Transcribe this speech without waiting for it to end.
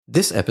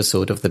This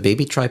episode of the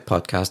Baby Tribe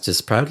podcast is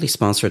proudly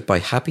sponsored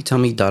by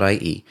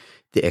happytummy.ie,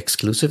 the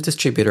exclusive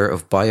distributor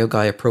of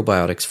BioGaia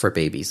probiotics for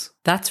babies.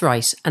 That's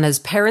right. And as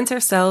parents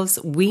ourselves,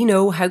 we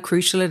know how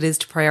crucial it is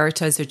to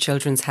prioritise our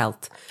children's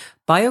health.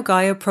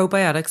 BioGaia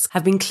probiotics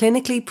have been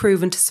clinically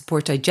proven to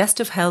support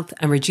digestive health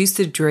and reduce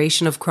the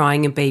duration of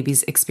crying in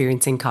babies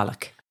experiencing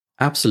colic.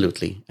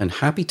 Absolutely. And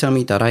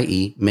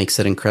happytummy.ie makes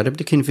it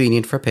incredibly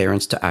convenient for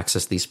parents to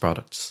access these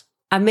products.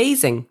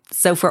 Amazing.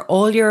 So for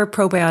all your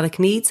probiotic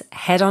needs,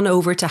 head on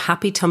over to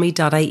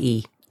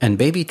happytummy.ie. And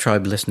Baby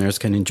Tribe listeners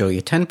can enjoy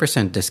a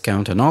 10%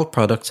 discount on all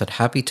products at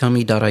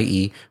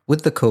happytummy.ie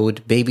with the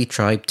code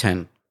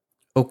BABYTRIBE10.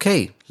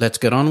 Okay, let's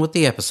get on with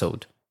the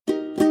episode.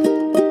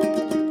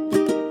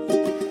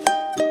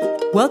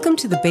 Welcome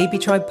to the Baby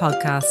Tribe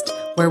podcast,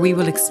 where we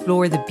will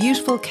explore the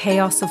beautiful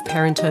chaos of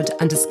parenthood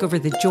and discover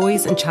the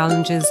joys and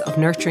challenges of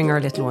nurturing our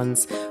little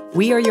ones.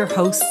 We are your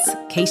hosts,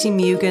 Katie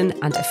Mugan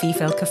and Afif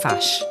El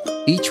Kafash.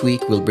 Each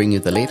week we'll bring you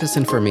the latest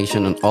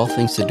information on all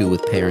things to do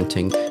with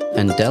parenting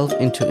and delve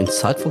into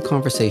insightful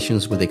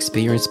conversations with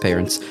experienced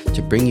parents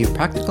to bring you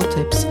practical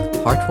tips,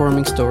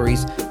 heartwarming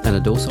stories, and a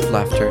dose of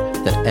laughter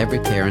that every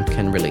parent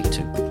can relate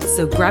to.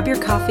 So grab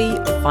your coffee,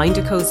 find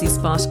a cozy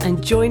spot,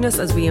 and join us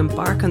as we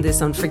embark on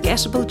this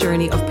unforgettable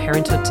journey of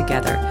parenthood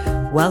together.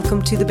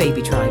 Welcome to the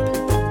Baby Tribe.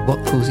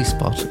 What cozy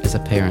spot is a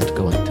parent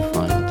going to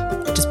find?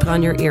 Just put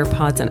on your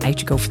earpods and out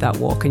you go for that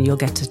walk, and you'll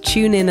get to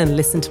tune in and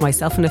listen to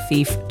myself and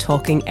Afif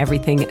talking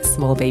everything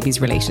small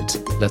babies related.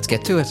 Let's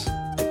get to it.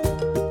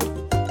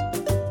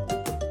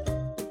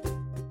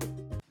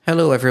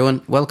 Hello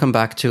everyone, welcome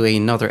back to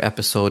another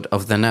episode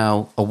of the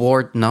now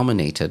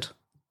award-nominated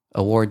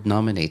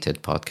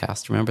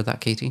podcast. Remember that,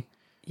 Katie?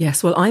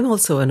 Yes, well, I'm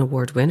also an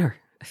award winner,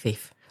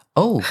 Afif.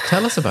 Oh,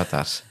 tell us about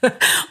that.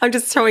 I'm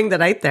just throwing that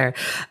out there.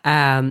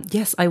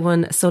 Yes, I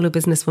won Solo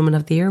Businesswoman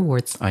of the Year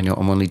awards. I know,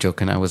 I'm only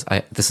joking.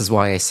 This is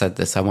why I said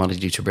this. I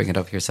wanted you to bring it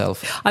up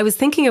yourself. I was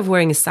thinking of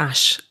wearing a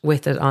sash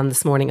with it on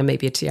this morning and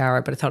maybe a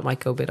tiara, but I thought it might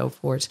go a bit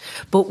overboard.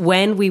 But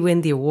when we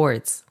win the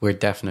awards... We're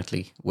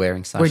definitely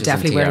wearing sashes. We're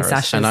definitely wearing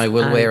sashes. And I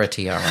will wear a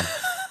tiara.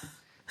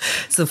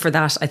 So for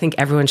that, I think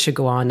everyone should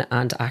go on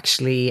and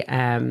actually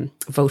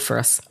vote for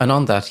us. And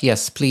on that,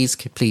 yes, please,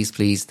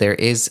 there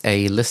is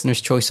a Listener's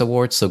Choice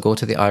Award. So go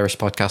to the Irish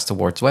Podcast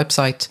Awards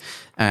website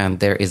and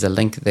there is a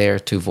link there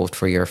to vote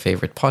for your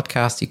favourite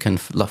podcast. You can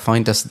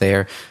find us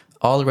there.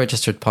 All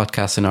registered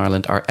podcasts in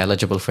Ireland are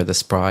eligible for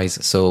this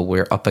prize. So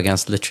we're up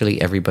against literally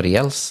everybody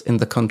else in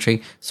the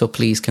country. So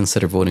please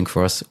consider voting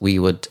for us. We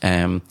would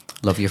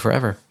love you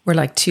forever. We're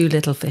like two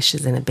little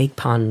fishes in a big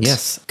pond.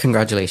 Yes.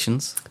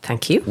 Congratulations.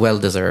 Thank you. Well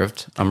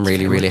deserved. I'm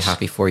really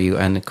happy for you.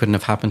 And it couldn't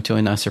have happened to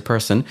a nicer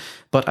person.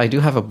 But I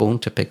do have a bone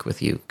to pick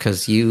with you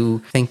because you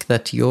think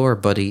that your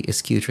buddy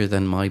is cuter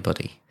than my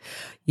buddy.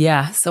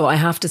 Yeah, so I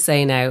have to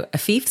say now,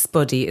 Afif's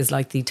buddy is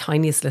like the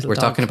tiniest little dog.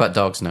 dog. We're talking about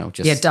dogs now.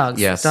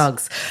 Dogs. Yes.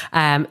 Dogs.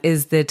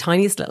 Is the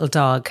tiniest little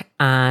dog,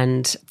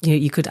 and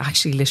you could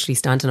actually literally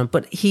stand on him.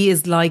 But he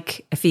is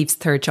like Afif's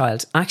third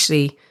child.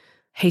 Actually,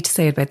 hate to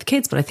say it about the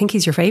kids, but I think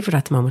he's your favourite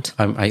at the moment.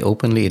 I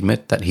openly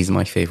admit that he's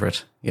my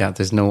favourite. Yeah,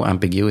 there's no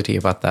ambiguity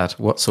about that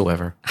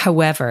whatsoever.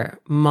 However,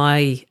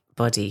 my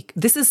buddy,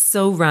 this is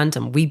so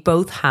random. We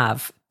both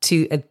have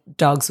two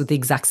dogs with the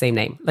exact same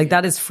name. Like,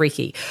 that is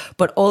freaky.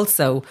 But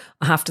also,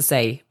 I have to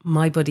say,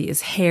 my buddy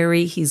is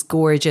hairy. He's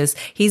gorgeous.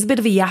 He's a bit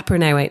of a yapper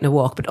now out in a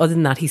walk. But other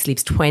than that, he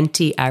sleeps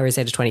 20 hours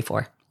out of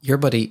 24. Your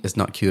buddy is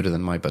not cuter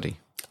than my buddy.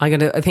 I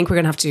think we're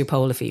going to have to do a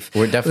poll, Afif.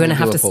 We're going to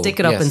have to stick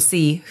it up and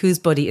see whose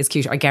buddy is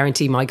cuter. I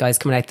guarantee my guy's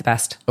coming out the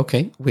best.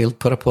 Okay, we'll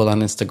put a poll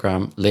on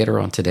Instagram later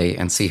on today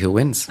and see who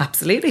wins.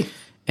 Absolutely.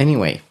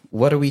 Anyway,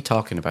 what are we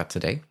talking about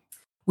today?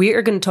 We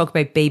are going to talk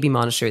about baby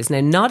monitors.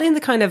 Now, not in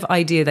the kind of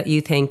idea that you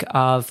think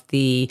of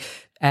the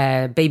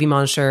baby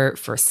monitor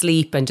for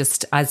sleep and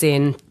just as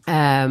in,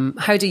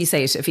 how do you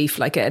say it, Afif?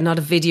 Like not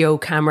a video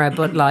camera,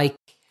 but like...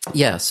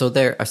 Yeah, so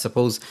there, I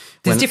suppose...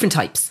 There's different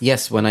types.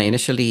 Yes, when I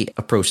initially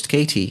approached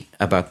Katie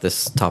about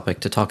this topic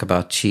to talk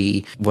about,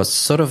 she was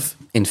sort of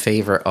in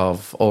favour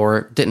of,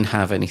 or didn't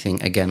have anything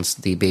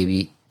against the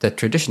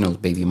traditional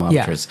baby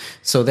monitors. Yeah.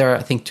 So there are,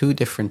 I think, two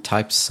different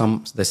types.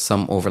 There's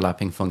some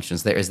overlapping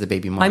functions. There is the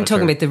baby monitor. I'm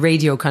talking about the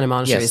radio kind of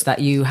monitors that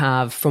you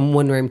have from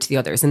one room to the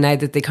others. And now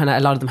that a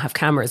lot of them have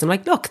cameras, I'm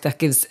like, look, that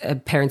gives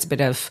parents a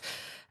bit of,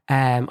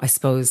 I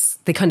suppose,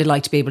 they kind of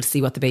like to be able to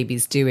see what the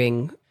baby's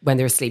doing when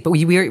they're asleep. But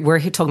we're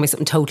talking about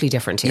something totally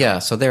different here. Yeah,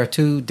 so there are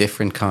two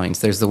different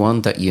kinds. There's the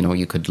one that,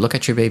 you could look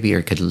at your baby or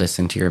you could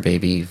listen to your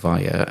baby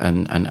via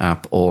an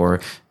app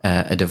or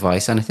a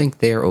device. And I think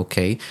they're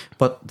okay.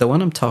 But the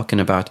one I'm talking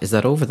about is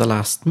that over the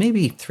last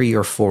maybe 3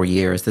 or 4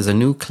 years, there's a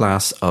new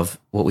class of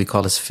what we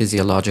call as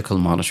physiological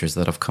monitors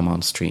that have come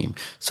on stream.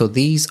 So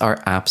these are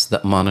apps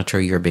that monitor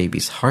your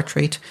baby's heart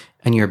rate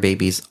and your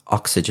baby's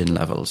oxygen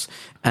levels.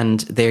 And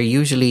they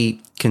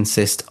usually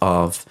consist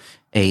of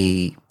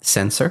a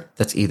sensor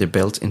that's either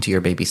built into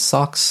your baby's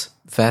socks,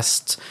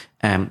 vest,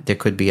 There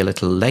could be a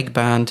little leg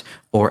band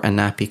or a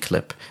nappy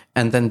clip.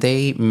 And then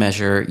they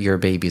measure your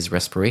baby's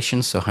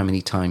respiration, so how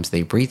many times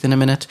they breathe in a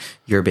minute,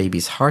 your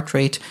baby's heart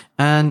rate,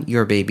 and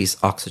your baby's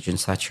oxygen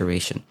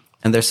saturation.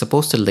 And they're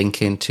supposed to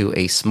link into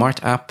a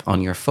smart app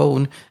on your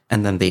phone,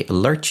 and then they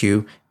alert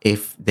you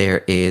if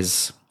there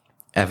is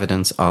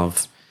evidence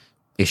of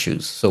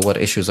issues. So what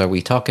issues are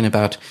we talking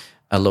about?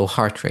 A low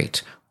heart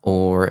rate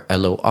or a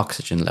low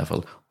oxygen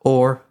level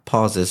or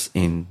pauses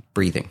in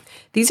breathing.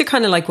 These are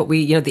kind of like what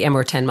we, the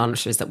MR10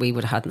 monitors that we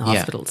would have had in the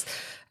hospitals.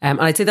 And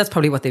I'd say that's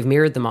probably what they've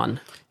mirrored them on.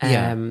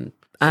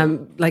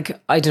 Like,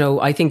 I don't know,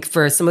 I think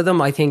for some of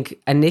them, I think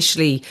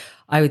initially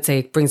I would say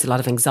it brings a lot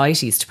of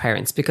anxieties to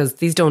parents because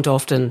these don't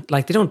often,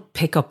 like they don't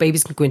pick up,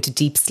 babies can go into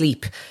deep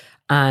sleep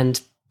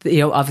and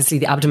obviously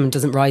the abdomen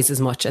doesn't rise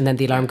as much and then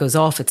the alarm goes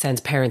off. It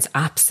sends parents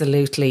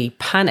absolutely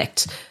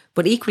panicked.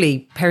 But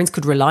equally, parents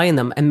could rely on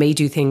them and may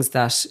do things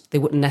that they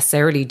wouldn't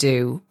necessarily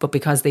do. But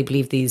because they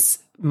believe these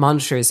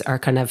monitors are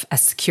kind of a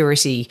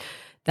security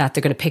that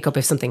they're going to pick up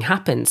if something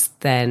happens,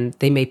 then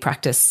they may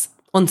practice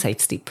unsafe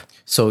sleep.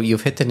 So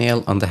you've hit the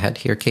nail on the head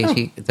here,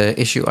 Katie. Oh. The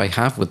issue I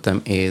have with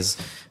them is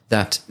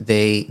that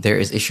there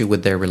is issue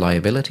with their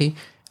reliability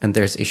and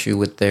there's issue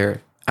with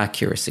their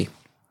accuracy.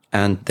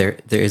 And there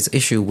is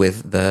issue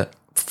with the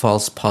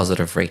false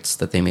positive rates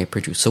that they may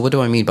produce. So what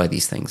do I mean by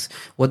these things?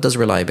 What does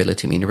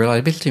reliability mean?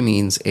 Reliability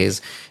means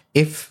is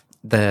if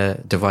the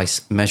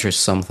device measures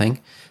something,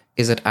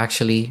 is it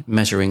actually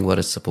measuring what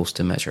it's supposed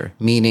to measure?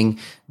 Meaning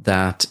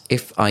that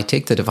if I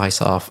take the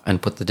device off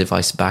and put the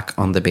device back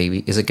on the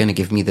baby, is it going to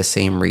give me the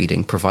same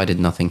reading provided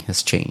nothing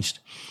has changed?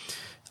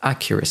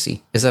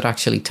 Accuracy. Is it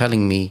actually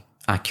telling me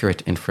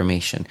accurate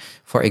information?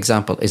 For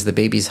example, is the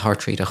baby's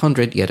heart rate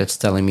 100, yet it's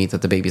telling me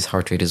that the baby's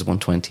heart rate is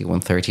 120,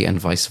 130, and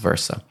vice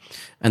versa.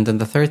 And then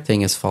the third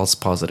thing is false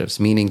positives,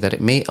 meaning that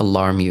it may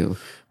alarm you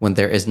when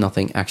there is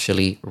nothing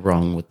actually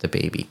wrong with the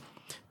baby.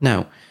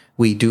 Now,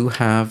 we do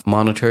have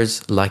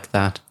monitors like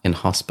that in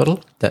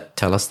hospital that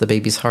tell us the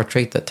baby's heart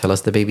rate, that tell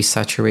us the baby's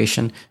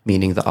saturation,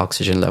 meaning the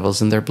oxygen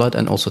levels in their blood,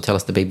 and also tell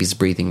us the baby's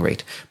breathing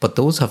rate. But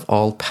those have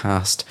all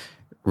passed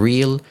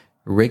real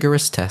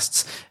rigorous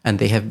tests, and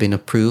they have been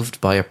approved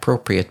by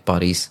appropriate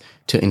bodies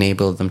to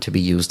enable them to be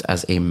used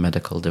as a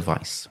medical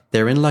device.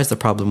 Therein lies the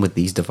problem with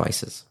these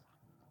devices.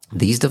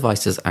 These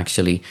devices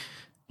actually,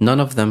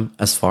 none of them,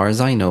 as far as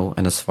I know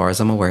and as far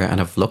as I'm aware,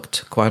 and I've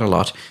looked quite a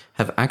lot,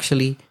 have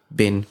actually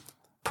been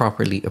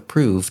properly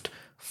approved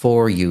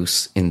for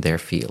use in their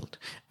field.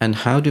 And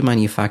how do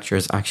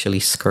manufacturers actually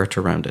skirt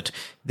around it?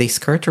 They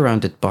skirt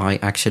around it by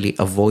actually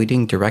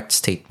avoiding direct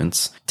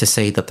statements to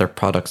say that their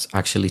products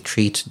actually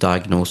treat,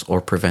 diagnose,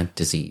 or prevent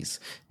disease.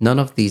 None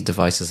of these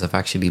devices have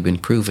actually been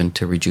proven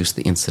to reduce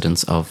the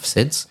incidence of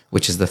SIDS,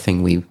 which is the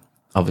thing we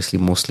obviously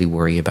mostly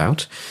worry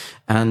about.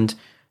 And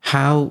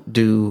how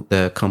do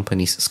the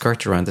companies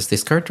skirt around this? They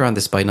skirt around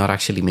this by not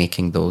actually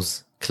making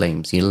those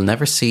claims. You'll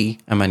never see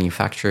a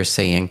manufacturer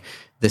saying,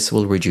 this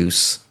will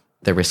reduce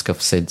the risk of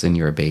SIDS in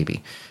your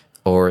baby,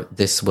 or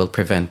this will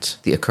prevent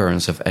the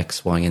occurrence of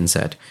X, Y, and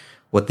Z.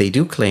 What they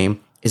do claim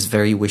is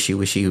very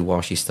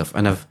wishy-washy stuff.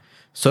 And I've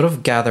sort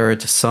of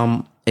gathered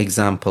some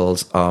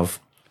examples of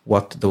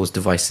what those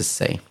devices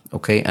say,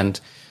 okay? And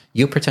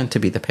you pretend to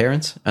be the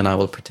parent, and I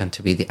will pretend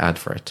to be the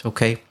advert,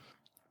 okay?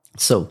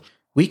 So,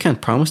 we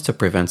can't promise to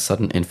prevent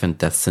sudden infant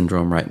death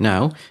syndrome right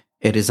now.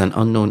 It is an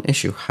unknown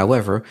issue.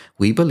 However,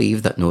 we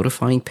believe that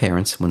notifying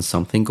parents when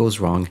something goes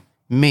wrong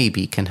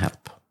maybe can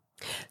help.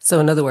 So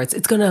in other words,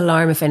 it's going to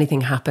alarm if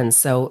anything happens.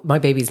 So my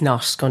baby's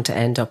not going to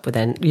end up with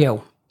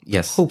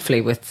yes,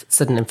 hopefully with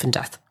sudden infant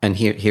death. And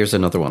here's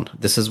another one.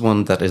 This is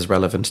one that is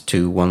relevant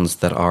to ones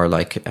that are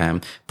like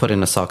put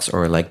in a socks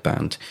or a leg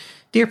band.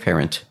 Dear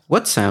parent,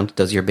 what sound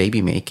does your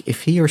baby make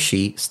if he or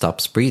she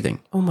stops breathing?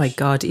 Oh my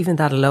God, even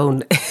that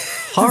alone.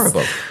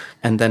 Horrible.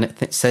 And then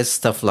it says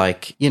stuff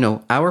like,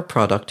 our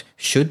product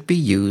should be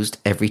used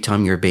every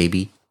time your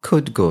baby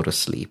could go to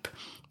sleep.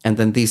 And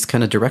then these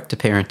kind of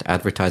direct-to-parent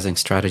advertising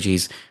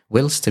strategies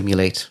will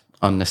stimulate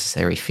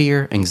unnecessary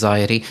fear,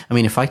 anxiety. I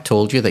mean, if I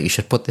told you that you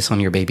should put this on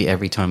your baby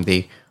every time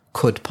they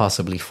could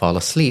possibly fall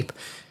asleep,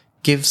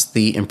 gives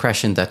the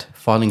impression that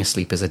falling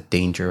asleep is a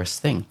dangerous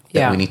thing.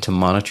 That we need to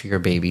monitor your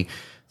baby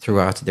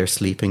throughout their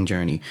sleeping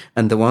journey.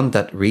 And the one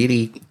that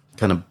really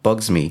kind of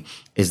bugs me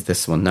is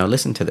this one. Now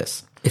listen to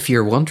this. If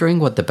you're wondering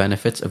what the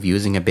benefits of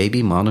using a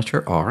baby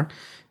monitor are,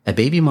 a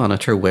baby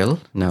monitor will,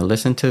 now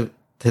listen to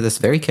this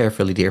very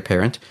carefully, dear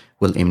parent,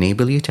 will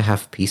enable you to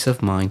have peace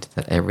of mind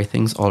that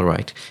everything's all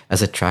right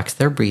as it tracks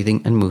their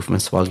breathing and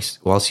movements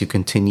whilst you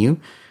continue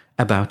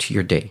about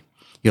your day.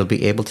 You'll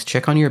be able to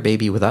check on your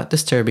baby without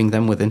disturbing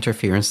them with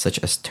interference such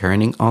as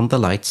turning on the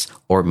lights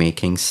or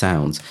making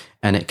sounds.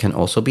 And it can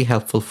also be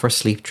helpful for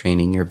sleep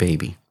training your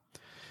baby.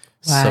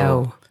 Wow.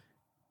 So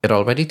it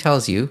already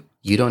tells you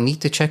don't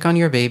need to check on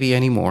your baby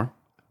anymore,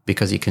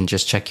 because you can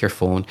just check your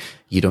phone.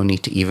 You don't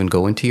need to even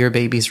go into your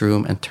baby's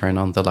room and turn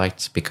on the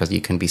lights, because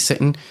you can be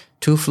sitting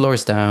 2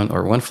 floors down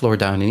or 1 floor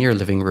down in your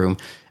living room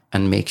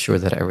and make sure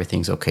that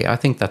everything's okay. I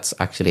think that's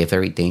actually a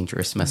very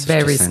dangerous message.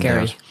 Very to send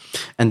scary. out.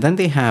 And then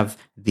they have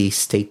these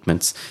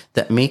statements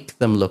that make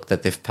them look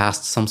that they've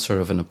passed some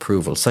sort of an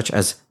approval, such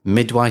as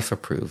midwife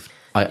approved.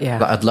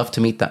 I'd love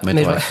to meet that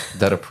midwife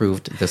that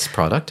approved this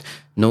product.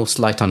 No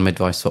slight on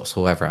midwives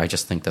whatsoever. I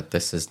just think that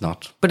this is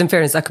not. But in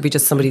fairness, that could be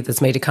just somebody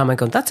that's made a comment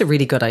going, that's a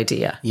really good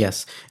idea.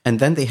 Yes. And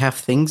then they have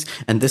things,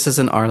 and this is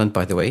in Ireland,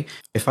 by the way.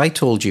 If I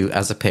told you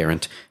as a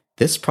parent,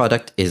 this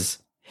product is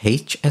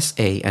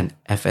HSA and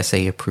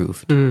FSA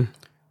approved,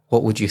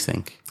 what would you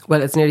think?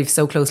 Well, it's nearly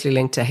so closely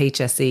linked to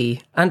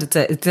HSE, and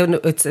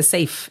it's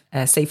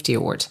a safety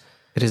award.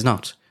 It is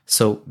not.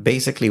 So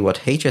basically what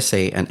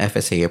HSA and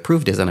FSA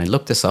approved is, and I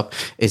looked this up,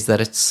 is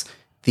that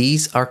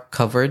these are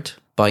covered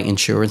by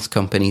insurance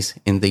companies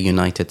in the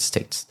United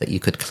States, that you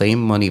could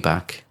claim money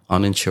back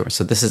on insurance.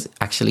 So this is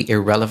actually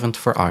irrelevant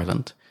for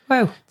Ireland.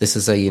 Wow. This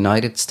is a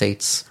United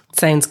States...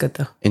 Sounds good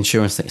though.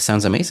 Insurance thing.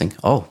 Sounds amazing.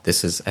 Oh,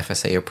 this is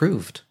FSA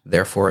approved.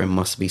 Therefore, it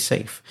must be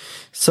safe.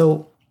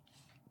 So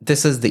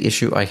this is the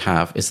issue I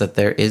have, is that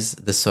there is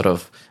this sort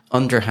of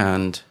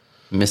underhand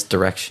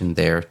misdirection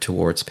there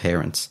towards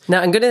parents.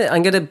 Now, I'm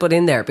gonna butt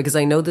in there, because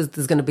I know that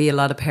there's going to be a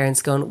lot of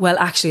parents going, well,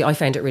 actually, I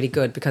found it really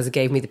good because it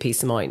gave me the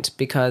peace of mind.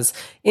 Because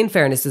in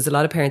fairness, there's a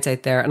lot of parents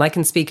out there, and I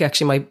can speak,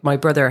 actually, my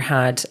brother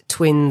had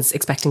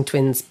expecting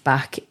twins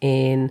back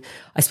in,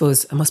 I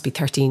suppose, it must be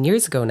 13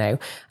 years ago now,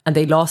 and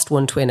they lost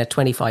one twin at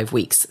 25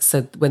 weeks.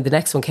 So when the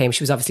next one came,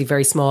 she was obviously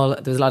very small,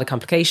 there was a lot of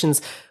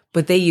complications,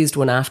 but they used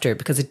one after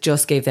because it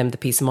just gave them the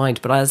peace of mind.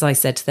 But as I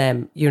said to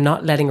them, you're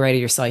not letting her out of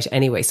your sight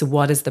anyway. So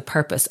what is the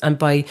purpose? And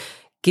by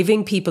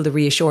giving people the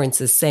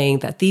reassurances, saying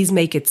that these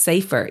make it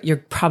safer, you're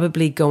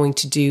probably going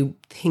to do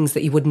things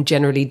that you wouldn't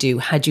generally do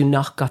had you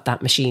not got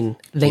that machine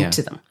linked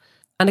to them.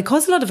 And it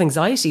causes a lot of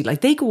anxiety.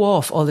 Like, they go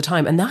off all the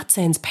time, and that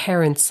sends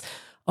parents,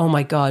 oh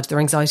my God, their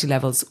anxiety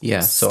levels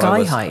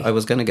sky high. I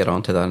was going to get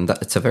onto that, and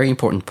it's a very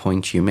important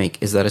point you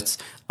make, is that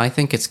I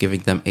think it's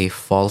giving them a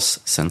false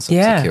sense of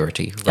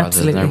security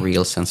rather than a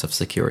real sense of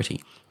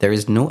security. There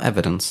is no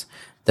evidence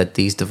that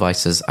these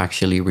devices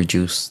actually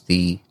reduce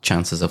the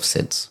chances of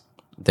SIDS.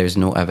 There's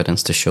no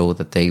evidence to show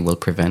that they will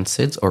prevent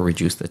SIDS or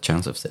reduce the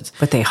chance of SIDS.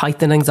 But they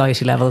heighten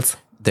anxiety levels.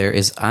 There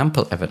is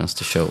ample evidence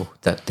to show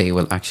that they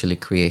will actually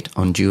create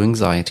undue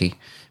anxiety,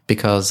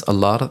 because a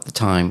lot of the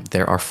time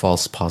there are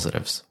false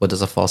positives. What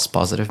does a false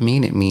positive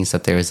mean? It means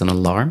that there is an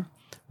alarm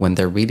when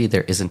there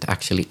isn't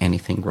actually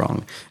anything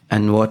wrong.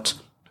 And what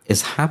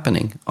is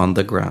happening on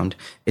the ground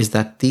is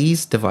that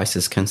these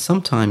devices can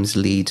sometimes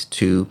lead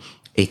to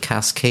a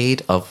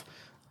cascade of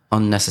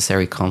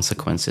unnecessary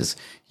consequences.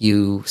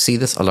 You see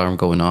this alarm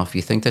going off,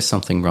 you think there's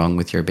something wrong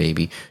with your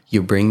baby,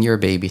 you bring your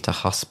baby to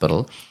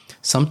hospital.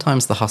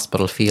 Sometimes the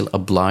hospital feel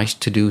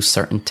obliged to do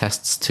certain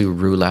tests to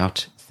rule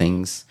out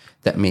things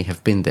that may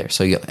have been there.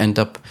 So you'll end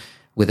up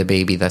with a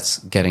baby that's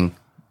getting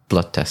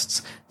blood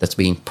tests, that's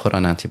being put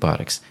on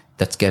antibiotics,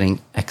 that's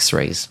getting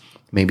x-rays,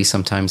 maybe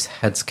sometimes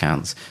head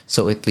scans.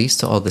 So it leads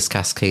to all this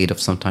cascade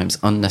of sometimes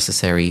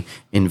unnecessary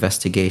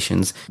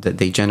investigations that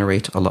they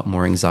generate a lot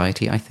more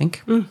anxiety, I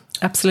think.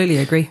 Absolutely,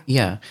 I agree.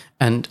 Yeah.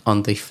 And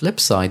on the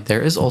flip side,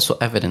 there is also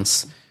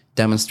evidence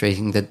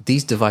demonstrating that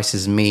these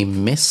devices may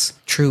miss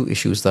true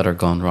issues that are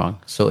gone wrong.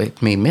 So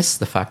it may miss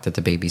the fact that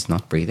the baby's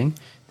not breathing.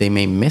 They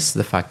may miss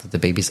the fact that the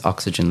baby's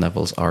oxygen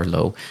levels are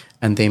low,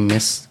 and they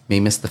may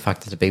miss the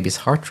fact that the baby's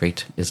heart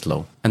rate is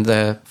low. And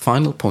the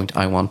final point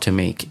I want to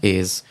make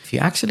is, if you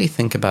actually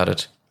think about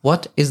it,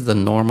 what is the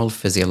normal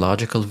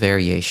physiological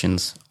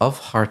variations of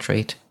heart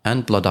rate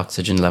and blood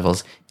oxygen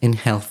levels in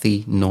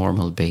healthy,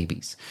 normal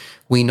babies?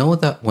 We know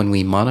that when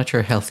we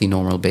monitor healthy,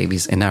 normal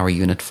babies in our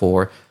unit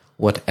for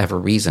whatever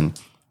reason,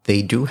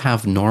 they do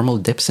have normal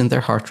dips in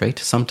their heart rate,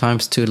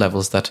 sometimes to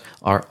levels that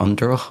are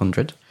under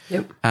 100.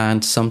 Yep.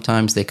 And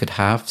sometimes they could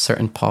have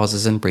certain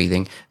pauses in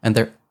breathing, and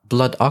their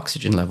blood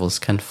oxygen levels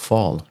can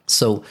fall.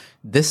 So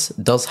this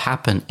does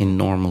happen in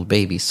normal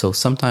babies. So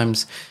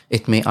sometimes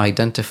it may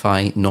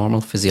identify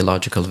normal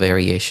physiological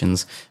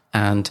variations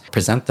and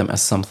present them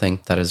as something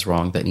that is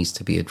wrong that needs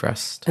to be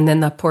addressed. And then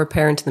that poor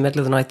parent in the middle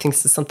of the night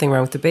thinks there's something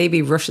wrong with the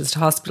baby, rushes to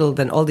hospital,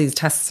 then all these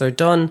tests are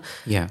done,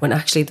 when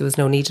actually there was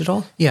no need at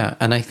all. Yeah,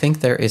 and I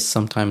think there is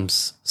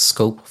sometimes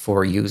scope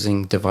for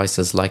using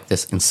devices like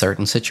this in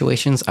certain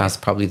situations, as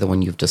probably the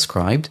one you've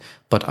described,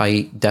 but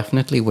I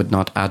definitely would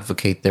not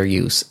advocate their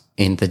use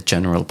in the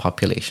general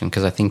population,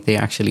 because I think they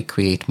actually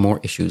create more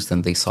issues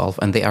than they solve,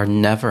 and they are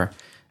never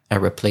a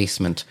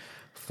replacement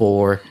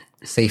for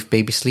safe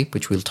baby sleep,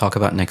 which we'll talk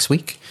about next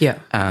week. Yeah.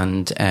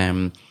 And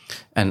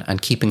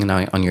keeping an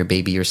eye on your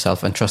baby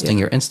yourself and trusting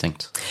your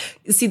instinct.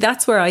 See,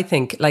 that's where I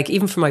think, like,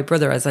 even for my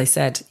brother, as I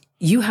said,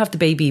 you have the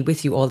baby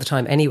with you all the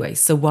time anyway.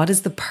 So what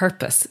is the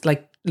purpose?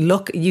 Like,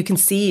 look, you can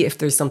see if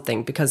there's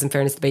something, because in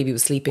fairness, the baby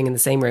was sleeping in the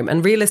same room.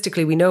 And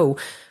realistically, we know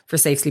for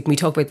safe sleep, and we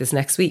talk about this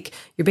next week,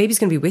 your baby's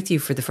going to be with you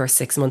for the first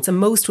 6 months, and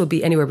most will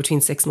be anywhere between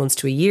 6 months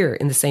to a year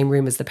in the same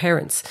room as the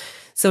parents.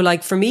 So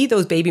like for me,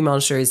 those baby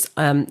monitors,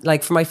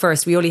 like for my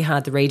first, we only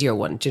had the radio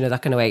one, do you know,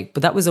 that kind of way.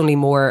 But that was only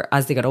more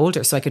as they got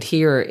older. So I could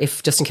hear,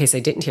 if just in case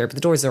I didn't hear, but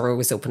the doors are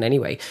always open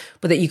anyway,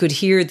 but that you could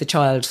hear the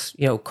child,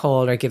 you know,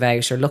 call or give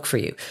out or look for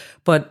you.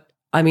 But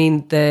I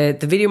mean, the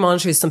video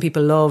monitors some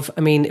people love.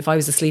 I mean, if I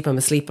was asleep, I'm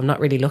asleep. I'm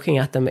not really looking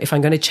at them. If I'm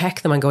going to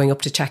check them, I'm going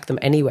up to check them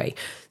anyway.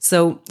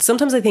 So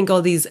sometimes I think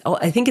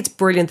I think it's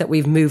brilliant that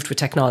we've moved with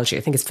technology. I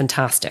think it's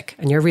fantastic.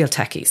 And you're a real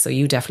techie, so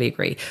you definitely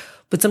agree.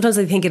 But sometimes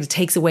I think it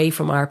takes away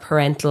from our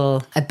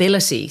parental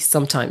ability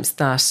sometimes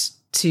that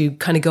to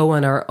kind of go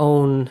on our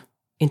own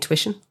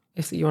intuition,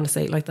 if you want to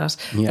say it like that,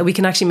 that we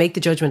can actually make the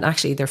judgment,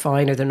 actually they're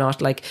fine or they're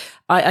not. Like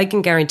I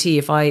can guarantee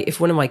if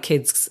one of my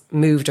kids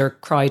moved or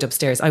cried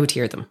upstairs, I would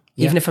hear them.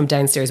 Yeah. Even if I'm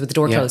downstairs with the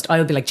door closed, I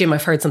would be like, Jim,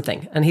 I've heard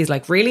something. And he's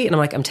like, really? And I'm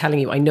like, I'm telling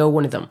you, I know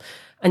one of them.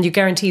 And you're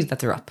guaranteed that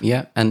they're up.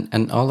 Yeah.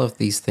 And all of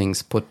these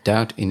things put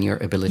doubt in your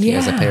ability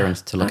as a parent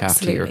to look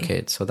after your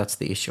kids. So that's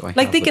the issue I have.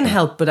 Like they can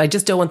help, but I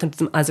just don't want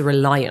them as a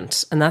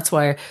reliant. And that's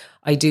why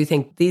I do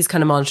think these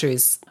kind of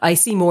monitors, I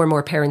see more and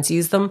more parents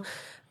use them.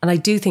 And I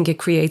do think it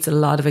creates a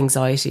lot of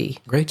anxiety.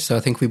 Great. So I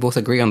think we both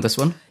agree on this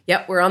one.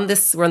 Yeah, we're on the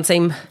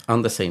same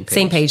page.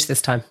 Same page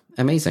this time.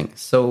 Amazing.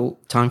 So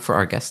time for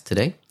our guest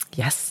today.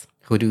 Yes.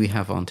 Who do we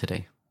have on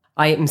today?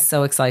 I am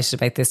so excited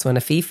about this one,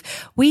 Afif.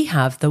 We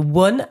have the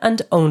one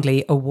and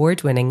only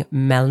award-winning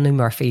Melanie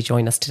Murphy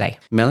join us today.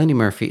 Melanie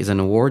Murphy is an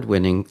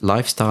award-winning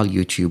lifestyle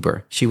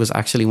YouTuber. She was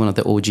actually one of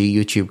the OG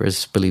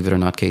YouTubers, believe it or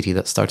not, Katie,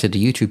 that started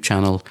the YouTube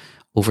channel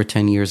over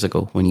 10 years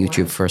ago when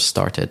YouTube first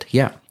started.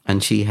 Yeah.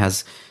 And she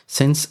has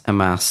since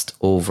amassed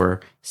over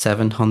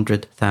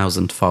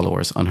 700,000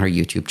 followers on her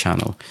YouTube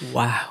channel.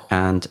 Wow.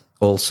 And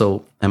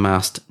also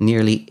amassed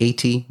nearly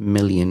 80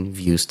 million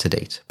views to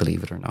date,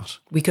 believe it or not.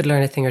 We could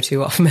learn a thing or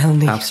two off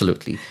Melanie.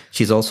 Absolutely.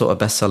 She's also a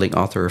best-selling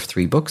author of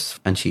 3 books,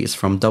 and she is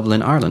from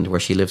Dublin, Ireland, where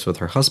she lives with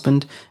her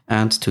husband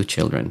and 2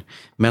 children.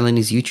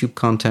 Melanie's YouTube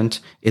content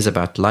is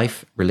about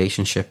life,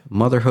 relationship,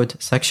 motherhood,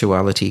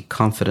 sexuality,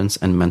 confidence,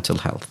 and mental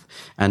health.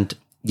 And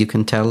you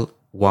can tell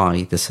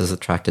why this has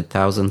attracted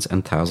thousands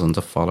and thousands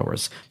of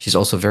followers. She's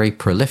also very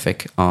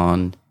prolific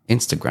on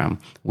Instagram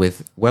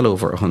with well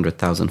over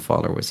 100,000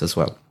 followers as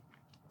well.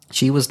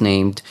 She was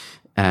named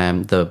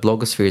the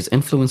Blogosphere's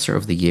Influencer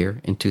of the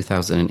Year in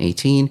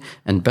 2018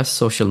 and Best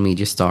Social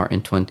Media Star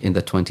in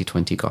the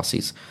 2020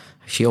 Gossies.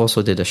 She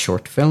also did a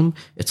short film.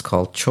 It's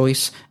called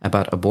Choice,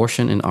 about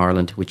abortion in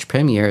Ireland, which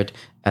premiered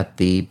at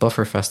the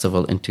Buffer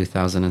Festival in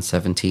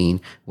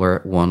 2017, where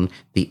it won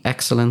the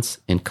Excellence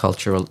in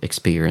Cultural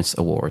Experience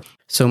Award.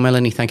 So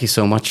Melanie, thank you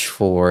so much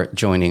for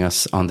joining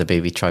us on the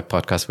Baby Tribe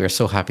podcast. We are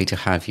so happy to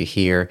have you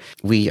here.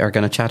 We are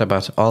going to chat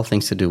about all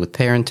things to do with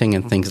parenting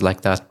and things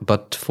like that.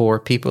 But for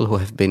people who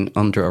have been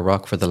under a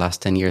rock for the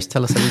last 10 years,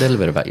 tell us a little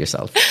bit about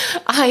yourself.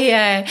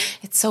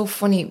 It's so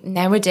funny.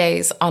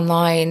 Nowadays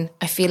online,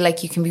 I feel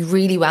like you can be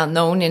really well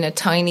known in a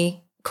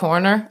tiny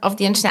corner of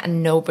the internet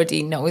and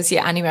nobody knows you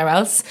anywhere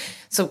else.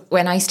 So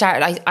when I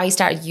started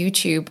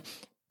YouTube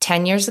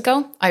 10 years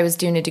ago. I was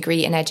doing a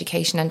degree in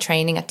education and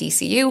training at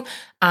DCU,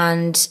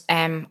 and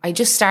I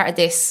just started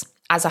this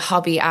as a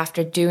hobby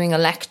after doing a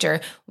lecture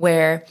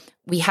where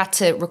we had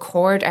to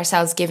record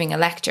ourselves giving a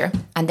lecture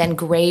and then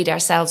grade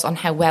ourselves on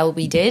how well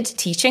we did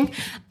teaching.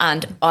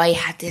 And I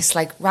had this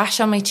like rash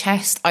on my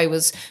chest. I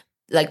was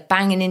like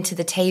banging into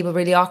the table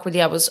really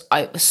awkwardly. I was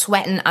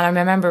sweating. And I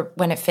remember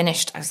when it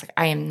finished, I was like,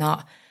 I am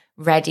not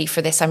ready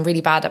for this. I'm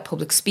really bad at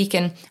public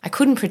speaking. I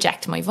couldn't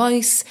project my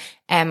voice.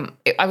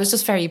 I was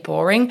just very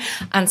boring.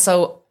 And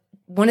so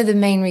one of the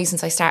main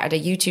reasons I started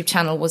a YouTube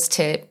channel was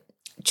to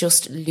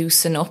just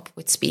loosen up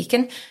with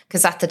speaking,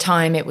 because at the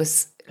time it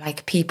was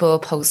like people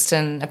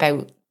posting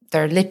about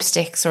their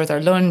lipsticks or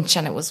their lunch,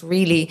 and it was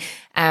really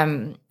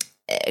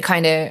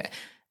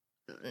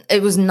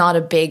it was not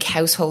a big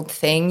household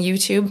thing,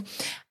 YouTube.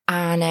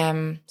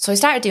 And so I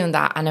started doing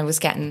that, and I was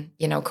getting,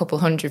 a couple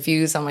hundred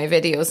views on my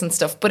videos and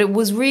stuff, but it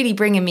was really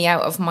bringing me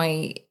out of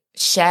my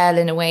shell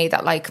in a way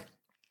that like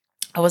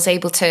I was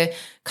able to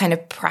kind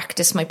of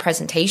practice my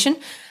presentation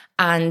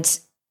and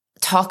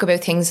talk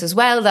about things as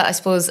well. That I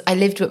suppose I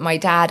lived with my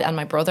dad and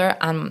my brother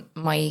and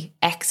my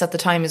ex at the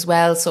time as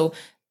well. So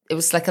it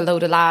was like a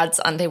load of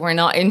lads and they were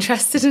not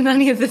interested in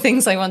any of the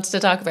things I wanted to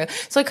talk about.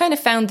 So I kind of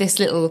found this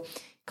little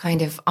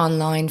kind of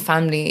online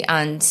family,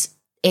 and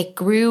it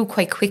grew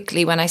quite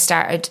quickly when I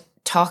started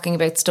talking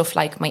about stuff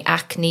like my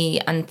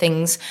acne and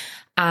things.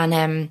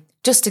 And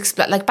just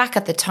like back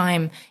at the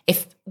time,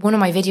 if one of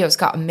my videos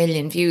got 1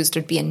 million views,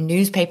 there'd be a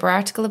newspaper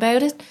article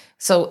about it.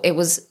 So it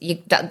was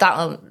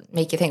that'll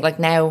make you think like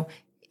now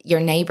your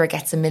neighbor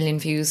gets 1 million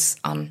views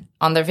on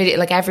their video,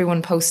 like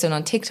everyone posting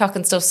on TikTok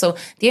and stuff. So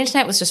the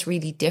internet was just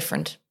really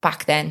different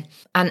back then.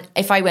 And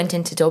if I went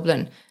into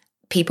Dublin,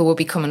 people would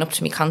be coming up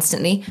to me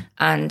constantly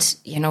and,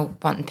 you know,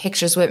 wanting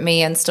pictures with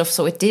me and stuff.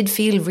 So it did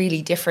feel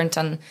really different.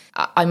 And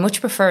I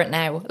much prefer it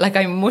now. Like,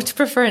 I much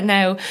prefer it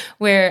now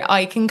where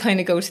I can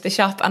kind of go to the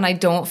shop and I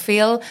don't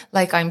feel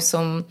like I'm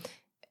some,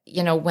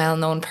 you know,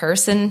 well-known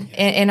person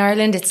in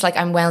Ireland. It's like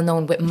I'm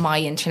well-known with my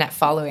internet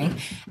following.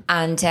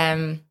 And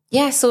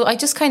so I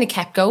just kind of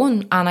kept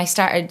going, and I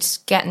started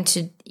getting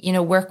to, you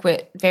know, work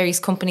with various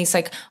companies.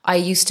 Like, I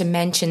used to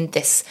mention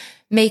this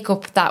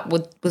makeup that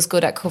was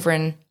good at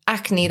covering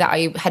acne that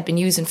I had been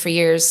using for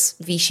years,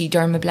 Vichy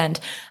Derma Blend.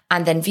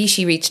 And then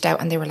Vichy reached out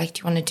and they were like,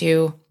 do you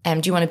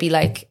want to be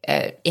like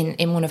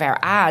in one of our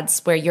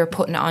ads where you're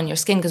putting it on your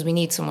skin because we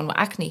need someone with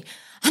acne?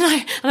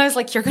 And I was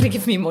like, you're going to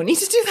give me money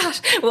to do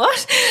that?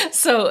 What?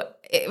 So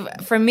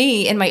for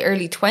me, in my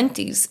early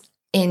 20s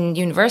in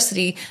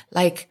university,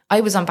 like,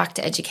 I was on back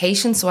to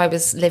education. So I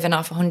was living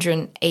off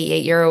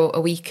 €188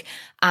 a week.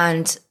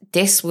 And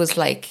this was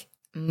like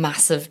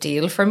massive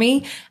deal for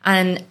me.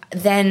 And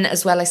then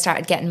as well, I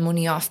started getting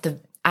money off the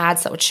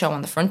ads that would show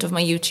on the front of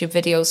my YouTube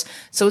videos.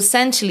 So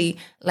essentially,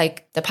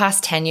 like, the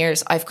past 10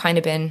 years, I've kind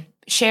of been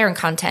sharing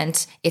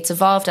content. It's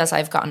evolved as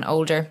I've gotten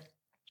older.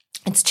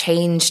 It's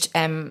changed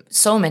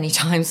so many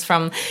times,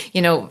 from,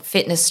 you know,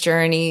 fitness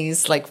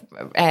journeys, like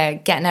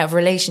getting out of a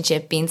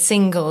relationship, being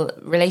single,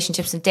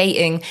 relationships and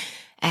dating,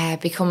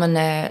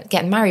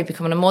 getting married,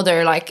 becoming a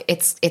mother. Like,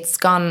 it's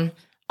gone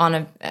on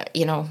a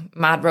you know,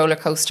 mad roller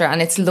coaster,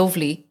 and it's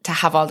lovely to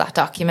have all that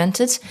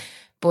documented.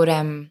 But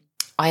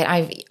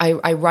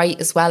I write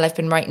as well. I've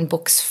been writing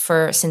books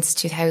since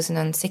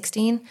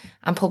 2016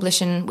 and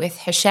publishing with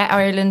Hachette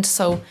Ireland.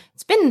 So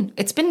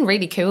it's been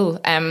really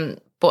cool.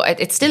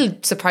 But it still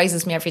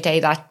surprises me every day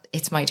that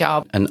it's my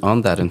job. And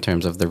on that, in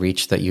terms of the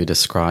reach that you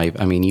describe,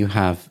 I mean, you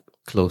have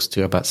close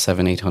to about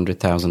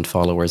 700,000-800,000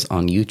 followers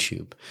on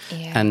YouTube.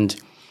 Yeah. And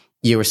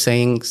you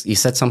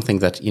said something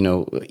that, you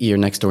know, your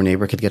next door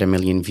neighbor could get 1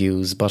 million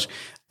views, but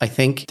I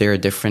think they're a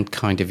different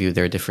kind of view.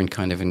 They're a different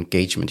kind of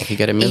engagement. If you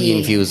get 1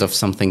 million views of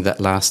something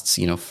that lasts,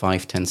 you know,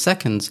 5-10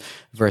 seconds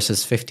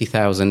versus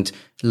 50,000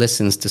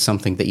 listens to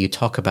something that you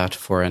talk about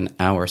for an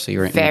hour. So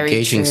you're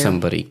engaging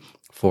somebody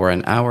for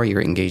an hour,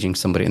 you're engaging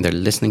somebody and they're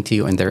listening to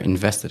you and they're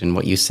invested in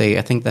what you say.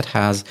 I think that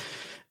has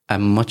a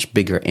much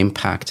bigger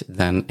impact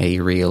than a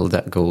reel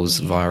that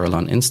goes viral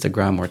on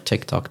Instagram or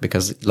TikTok,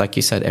 because like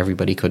you said,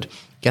 everybody could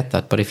get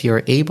that. But if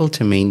you're able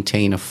to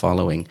maintain a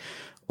following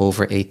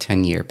over a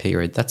 10-year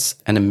period, that's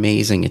an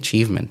amazing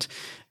achievement.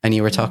 And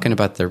you were talking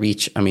about the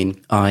reach. I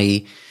mean,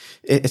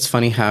 it's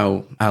funny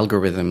how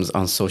algorithms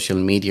on social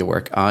media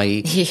work.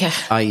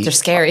 They're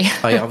scary.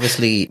 I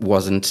obviously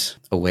wasn't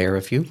aware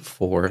of you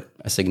for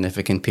a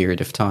significant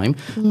period of time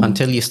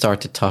until you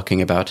started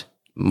talking about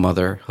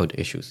motherhood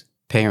issues,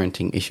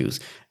 parenting issues.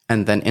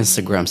 And then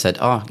Instagram said,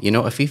 you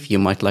know, Afif, you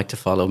might like to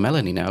follow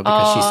Melanie now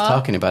because she's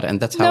talking about it. And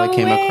that's how I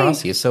came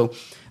across you. So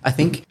I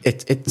think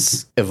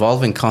it's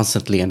evolving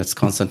constantly and it's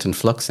constant in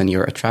flux, and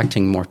you're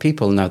attracting more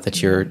people now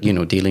that you're, you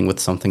know, dealing with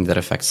something that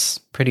affects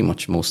pretty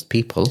much most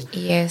people.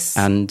 Yes.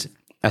 And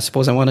I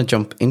suppose I want to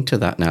jump into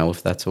that now,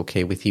 if that's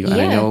okay with you. Yeah.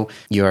 And I know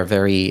you are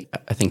very,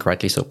 I think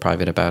rightly so,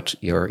 private about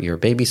your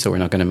baby, so we're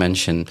not going to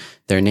mention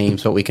their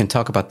names, but we can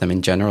talk about them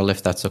in general,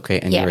 if that's okay,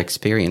 and your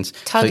experience.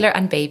 Toddler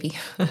and baby.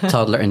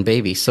 Toddler and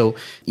baby. So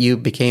you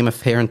became a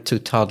parent to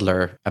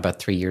toddler about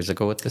 3 years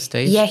ago at this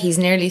stage? Yeah, he's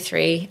nearly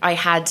 3. I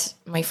had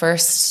my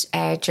first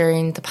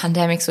during the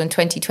pandemic, so in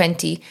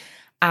 2020,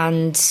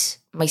 and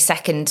my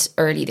second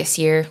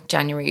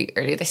January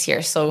early this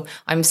year. So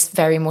I'm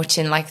very much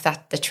in like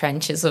the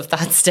trenches of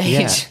that stage.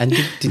 Yeah. And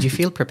did you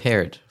feel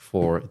prepared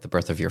for the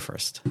birth of your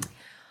first?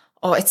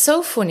 Oh, it's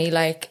so funny.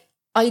 Like,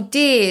 I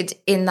did,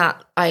 in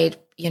that I'd,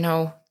 you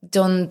know,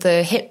 done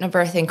the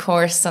hypno-birthing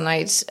course and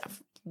I'd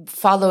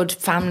followed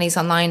families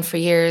online for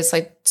years.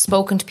 I'd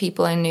spoken to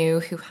people I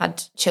knew who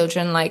had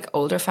children, like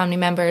older family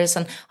members.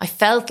 And I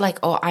felt like,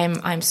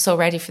 I'm so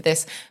ready for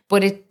this.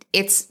 But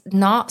it's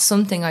not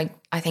something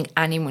I think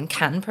anyone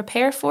can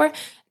prepare for.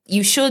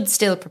 You should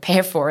still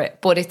prepare for it,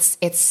 but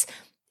it's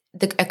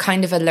a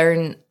kind of a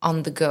learn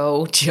on the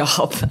go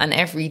job, and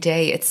every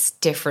day it's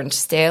different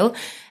still.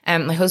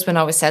 My husband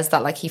always says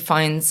that, like, he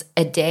finds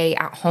a day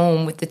at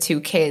home with the 2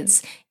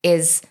 kids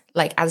is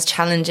like as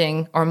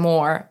challenging or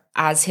more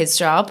as his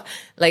job.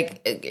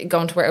 Like,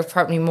 going to work is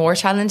probably more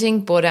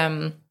challenging, but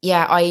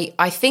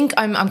I think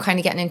I'm kind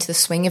of getting into the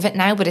swing of it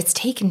now, but it's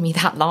taken me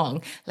that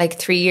long, like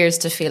 3 years,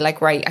 to feel like,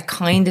 right, I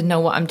kind of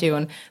know what I'm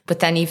doing. But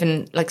then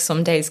even like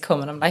some days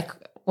come and I'm like,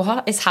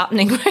 what is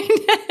happening right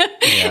now?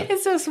 Yeah.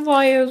 It's just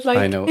wild. Like,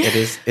 I know it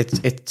is.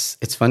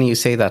 It's funny you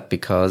say that,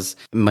 because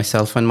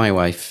myself and my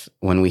wife,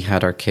 when we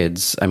had our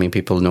kids, I mean,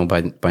 people know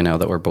by now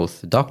that we're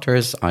both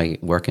doctors. I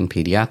work in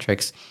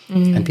pediatrics,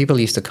 and people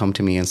used to come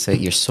to me and say,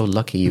 "You're so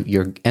lucky.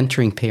 You're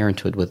entering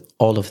parenthood with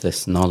all of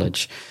this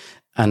knowledge."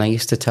 And I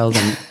used to tell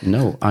them,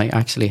 no, I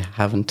actually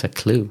haven't a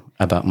clue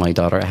about my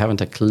daughter. I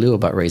haven't a clue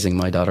about raising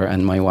my daughter.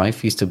 And my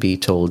wife used to be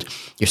told,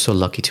 you're so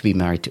lucky to be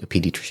married to a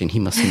pediatrician. He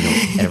must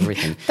know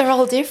everything. They're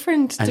all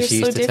different. And she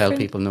used to tell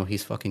people, no,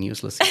 he's fucking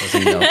useless. He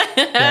doesn't know.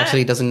 He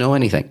actually doesn't know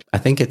anything. I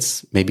think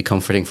it's maybe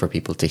comforting for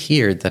people to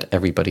hear that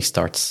everybody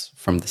starts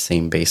from the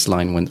same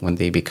baseline when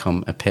they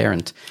become a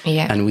parent.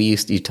 Yeah. And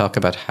you talk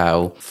about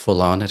how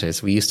full on it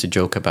is. We used to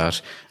joke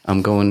about,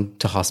 I'm going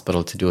to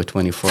hospital to do a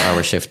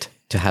 24-hour shift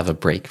to have a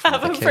break from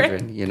the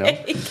children, you know.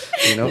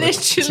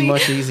 It's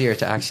much easier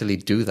to actually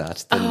do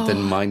that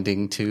than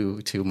minding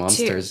two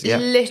monsters.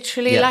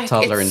 Literally, like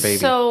toddler and baby.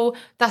 So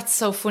that's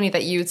so funny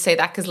that you would say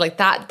that, because like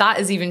that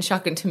is even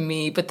shocking to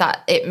me, but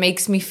that it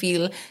makes me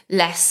feel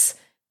less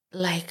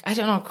like, I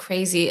don't know,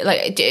 crazy.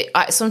 Like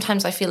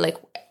sometimes I feel like,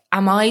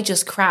 am I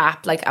just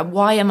crap? Like,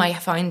 why am I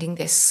finding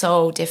this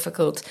so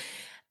difficult?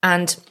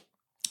 And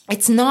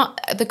it's not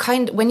the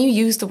kind, when you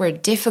use the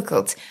word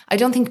difficult, I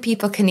don't think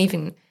people can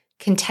even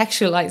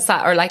contextualize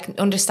that or like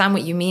understand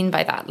what you mean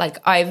by that. Like,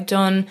 I've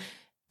done,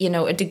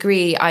 a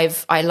degree,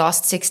 I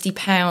lost 60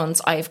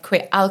 pounds, I've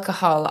quit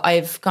alcohol,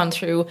 I've gone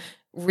through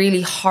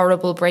really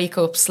horrible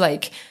breakups,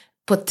 like,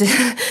 but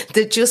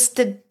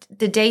the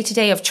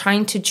day-to-day of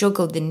trying to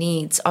juggle the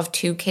needs of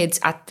two kids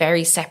at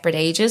very separate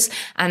ages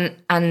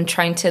and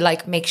trying to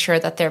like make sure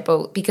that they're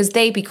both, because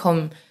they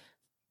become,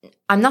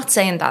 I'm not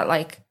saying that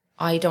like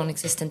I don't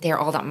exist and they're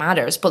all that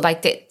matters, but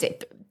like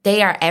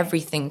they are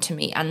everything to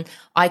me, and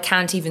I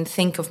can't even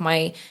think of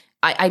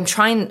I'm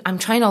trying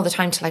all the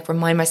time to like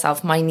remind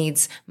myself my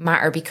needs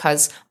matter,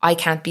 because I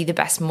can't be the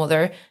best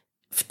mother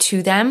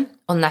to them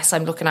unless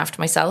I'm looking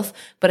after myself.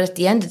 But at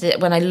the end of the day,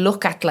 when I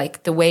look at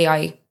like the way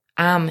I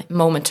am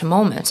moment to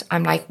moment,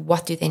 I'm like,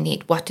 what do they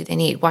need? What do they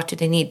need? What do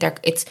they need?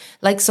 It's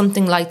like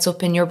something lights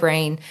up in your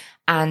brain,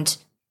 and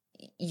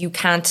you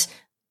can't,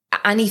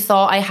 any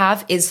thought I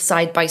have is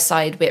side by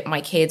side with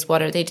my kids.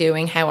 What are they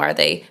doing? How are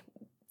they?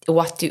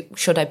 What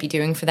should I be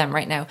doing for them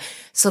right now?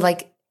 So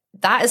like,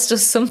 that is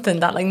just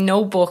something that like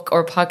no book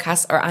or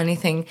podcast or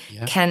anything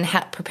can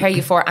help prepare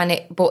you for.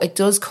 But it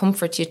does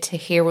comfort you to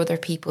hear other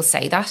people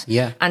say that.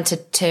 Yeah. And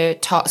to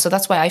talk. So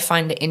that's why I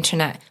find the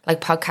internet,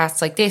 like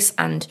podcasts like this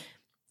and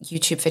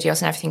YouTube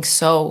videos and everything,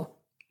 so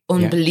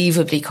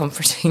unbelievably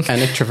comforting.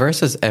 And it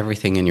traverses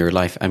everything in your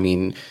life. I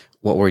mean,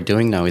 what we're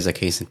doing now is a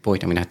case in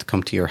point. I mean, I had to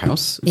come to your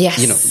house.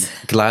 Yes.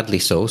 Gladly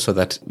so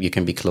that you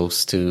can be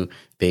close to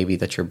baby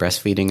that you're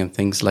breastfeeding and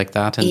things like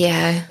that. And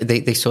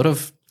they sort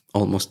of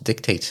almost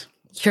dictate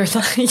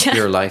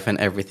your life and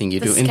everything you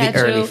do in the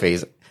early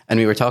phase. And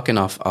we were talking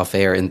off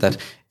air in that,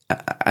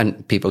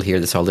 and people hear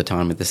this all the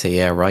time and they say,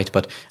 yeah, right.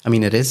 But I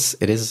mean, it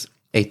is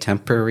a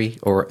temporary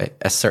or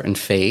a certain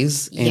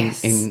phase in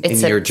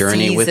your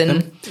journey with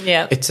them.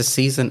 Yeah. It's a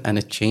season, and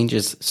it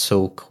changes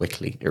so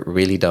quickly. It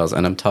really does.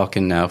 And I'm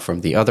talking now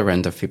from the other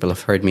end of people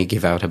have heard me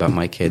give out about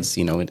my kids,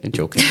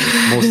 jokingly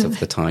most of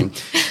the time.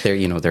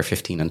 They're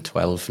 15 and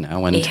 12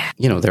 now, and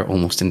they're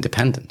almost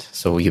independent.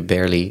 So you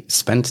barely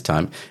spend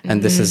time.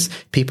 And this is,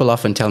 people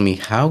often tell me,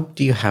 how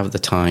do you have the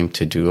time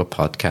to do a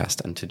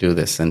podcast and to do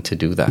this and to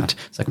do that?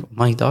 It's like,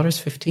 my daughter's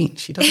 15.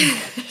 She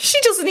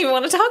doesn't even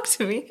want to talk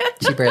to me.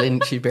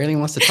 She barely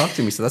wants to talk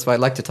to me. So that's why I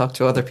like to talk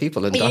to other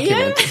people and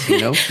document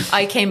it,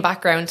 I came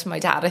back round to my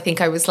dad. I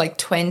think I was like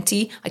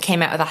 20. I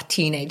came out of that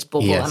teenage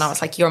bubble and I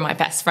was like, you're my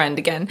best friend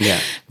again. Yeah.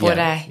 But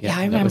I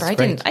remember I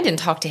didn't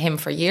talk to him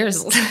for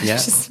years. Yeah.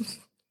 Just,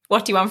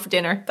 what do you want for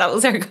dinner? That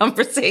was our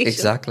conversation.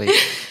 Exactly.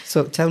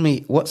 So tell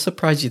me, what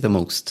surprised you the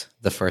most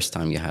the first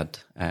time you had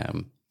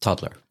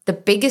toddler? The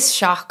biggest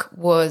shock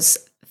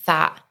was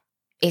that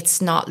it's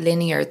not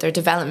linear. Their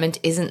development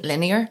isn't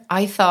linear.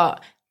 I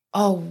thought,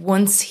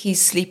 once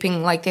he's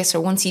sleeping like this or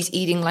once he's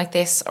eating like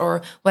this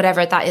or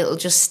whatever, that it'll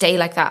just stay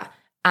like that.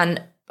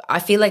 And I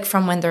feel like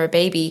from when they're a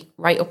baby,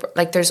 right up,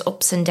 like there's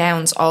ups and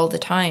downs all the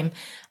time.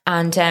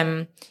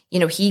 And,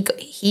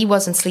 he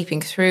wasn't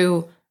sleeping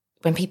through,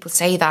 when people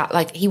say that,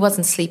 like he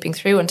wasn't sleeping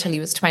through until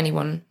he was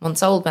 21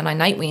 months old when I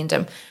night weaned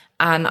him.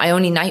 And I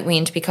only night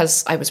weaned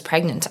because I was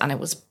pregnant and it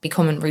was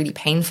becoming really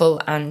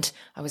painful and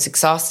I was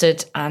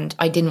exhausted and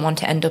I didn't want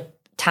to end up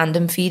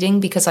tandem feeding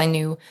because I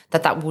knew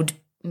that would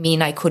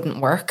mean I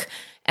couldn't work.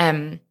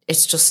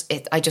 It's just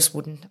I just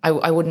wouldn't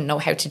know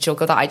how to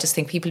juggle that. I just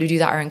think people who do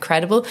that are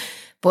incredible.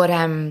 But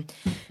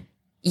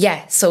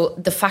so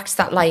the fact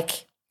that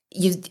like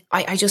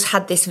I just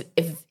had this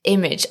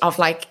image of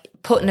like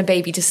putting a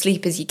baby to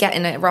sleep as you get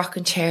in a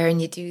rocking chair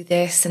and you do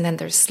this and then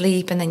there's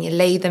sleep and then you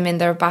lay them in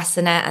their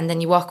bassinet and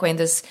then you walk away and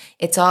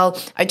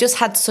I just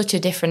had such a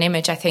different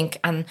image, I think.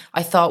 And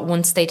I thought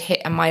once they'd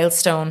hit a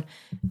milestone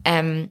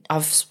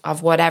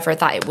of whatever,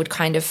 that it would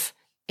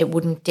it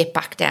wouldn't dip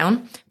back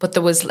down. But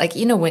there was like,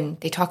 when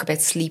they talk about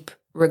sleep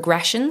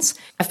regressions,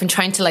 I've been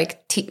trying to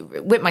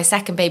with my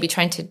second baby,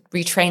 trying to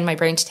retrain my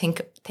brain to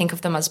think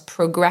of them as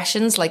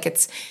progressions. Like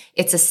it's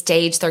a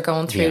stage they're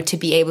going through to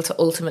be able to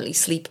ultimately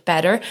sleep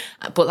better.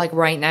 But like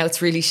right now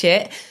it's really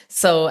shit.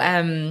 So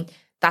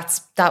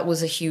that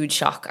was a huge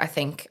shock. I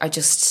think I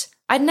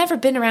I'd never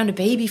been around a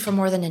baby for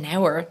more than an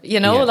hour, you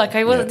know, Yeah, like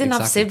I didn't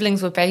have exactly.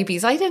 siblings with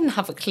babies. I didn't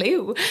have a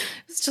clue.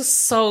 It's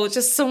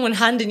just someone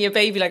handing you a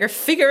baby, like, or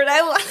figure it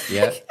out.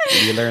 Yeah,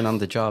 you learn on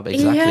the job.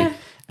 Exactly. Yeah.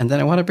 And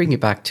then I want to bring you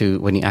back to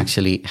when you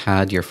actually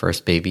had your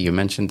first baby. You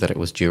mentioned that it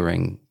was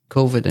during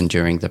COVID and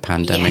during the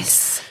pandemic.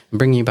 Yes. And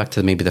bringing you back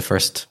to maybe the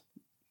first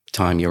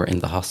time you were in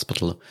the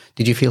hospital,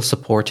 did you feel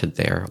supported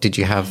there? Did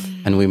you have,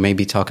 and we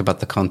maybe talk about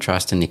the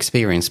contrast in the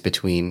experience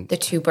between The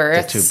two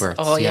births.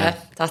 Oh, yeah.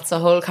 That's a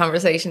whole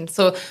conversation.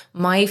 So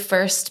my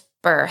first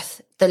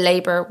birth, the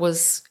labour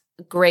was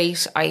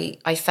great.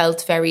 I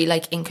felt very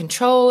like in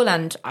control,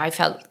 and I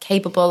felt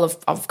capable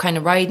of kind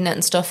of riding it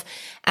and stuff.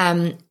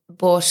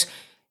 But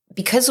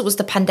because it was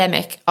the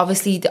pandemic,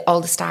 obviously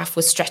all the staff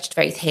was stretched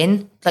very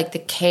thin. Like the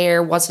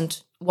care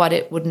wasn't what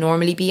it would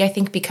normally be, I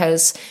think,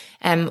 because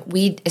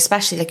we,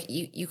 especially like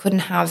you couldn't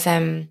have,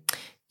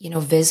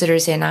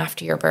 visitors in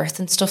after your birth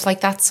and stuff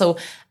like that. So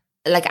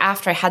like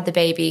after I had the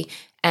baby,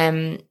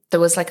 there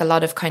was like a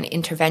lot of kind of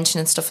intervention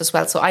and stuff as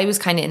well. So I was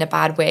kind of in a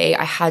bad way.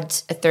 I had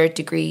a 3rd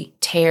degree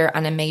tear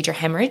and a major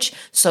hemorrhage.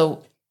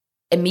 So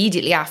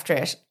immediately after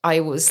it, I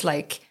was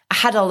like, I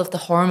had all of the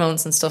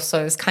hormones and stuff. So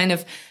I was kind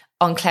of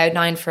on cloud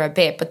 9 for a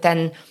bit, but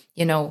then,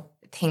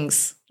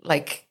 things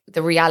like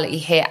the reality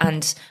hit,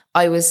 and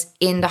I was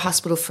in the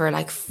hospital for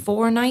like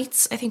 4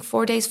 nights, I think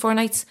 4 days, 4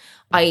 nights.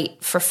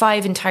 For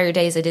 5 entire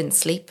days, I didn't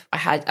sleep. I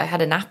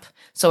had a nap.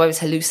 So I was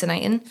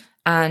hallucinating,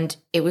 and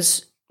it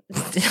was,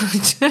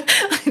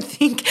 I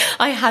think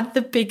I had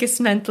the biggest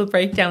mental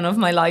breakdown of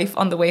my life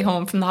on the way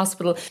home from the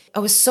hospital. I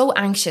was so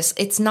anxious.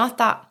 It's not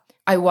that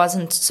I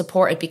wasn't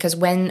supported, because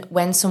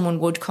when someone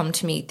would come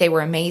to me, they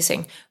were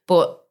amazing,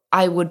 but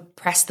I would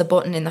press the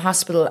button in the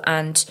hospital,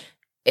 and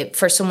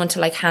for someone to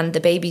like hand the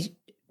baby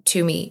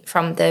to me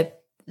from the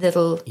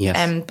little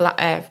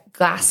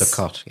glass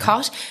the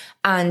cot,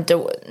 and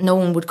no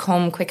one would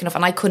come quick enough,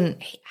 and I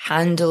couldn't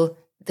handle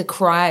the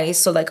cries.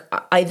 So like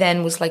I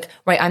then was like,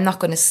 right, I'm not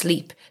going to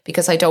sleep,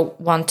 because I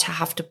don't want to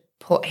have to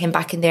put him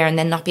back in there and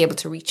then not be able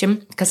to reach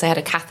him, because I had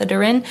a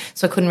catheter in,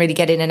 so I couldn't really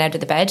get in and out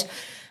of the bed.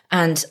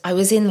 And I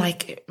was in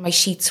like, my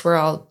sheets were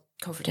all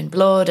covered in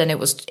blood, and it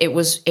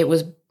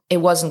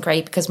wasn't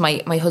great, because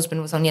my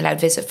husband was only allowed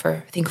visit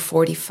for I think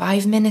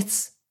 45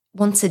 minutes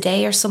once a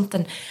day or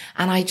something.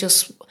 And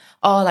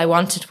all I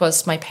wanted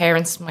was my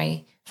parents,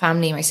 my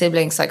family, my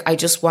siblings. Like I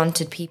just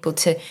wanted people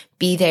to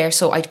be there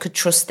so I could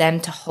trust them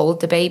to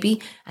hold the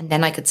baby, and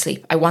then I could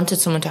sleep. I wanted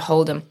someone to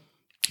hold him,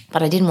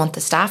 but I didn't want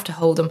the staff to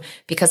hold him,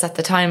 because at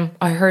the time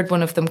I heard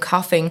one of them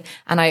coughing,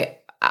 and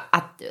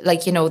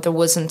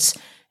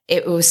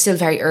it was still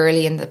very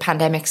early in the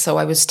pandemic. So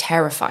I was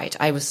terrified.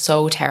 I was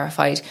so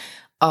terrified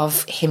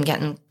of him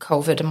getting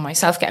COVID and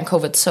myself getting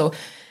COVID. So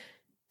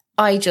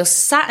I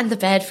just sat in the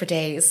bed for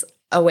days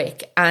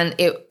awake, and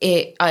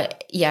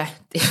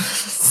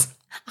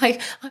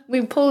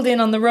we pulled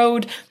in on the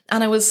road,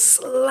 and I was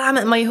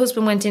slamming. My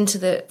husband went into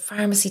the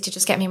pharmacy to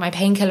just get me my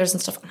painkillers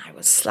and stuff, and I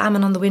was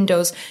slamming on the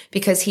windows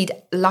because he'd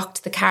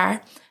locked the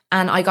car,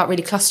 and I got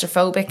really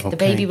claustrophobic. Okay. The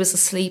baby was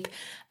asleep,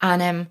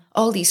 and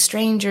all these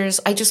strangers.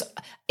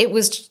 It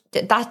was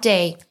that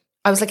day,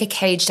 I was like a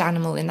caged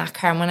animal in that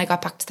car. And when I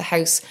got back to the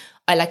house,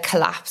 I like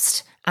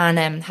collapsed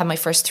and had my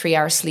first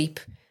 3-hour sleep.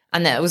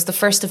 And it was the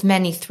first of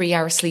many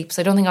 3-hour sleeps.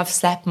 I don't think I've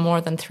slept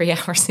more than 3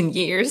 hours in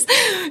years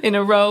in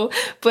a row.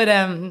 But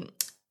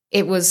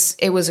it was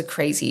a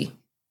crazy,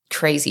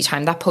 crazy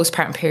time. That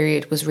postpartum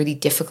period was really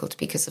difficult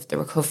because of the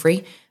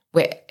recovery.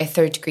 With a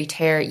 3rd degree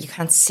tear, you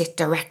can't sit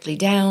directly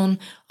down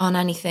on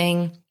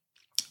anything.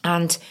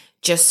 And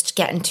just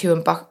getting to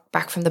and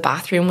back from the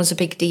bathroom was a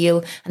big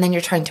deal. And then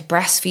you're trying to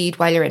breastfeed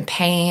while you're in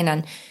pain.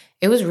 And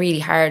it was really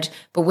hard.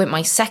 But with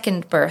my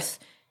second birth,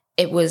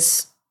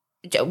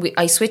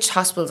 I switched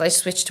hospitals. I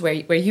switched to where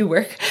you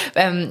work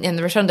in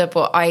the Rotunda.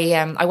 But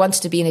I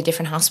wanted to be in a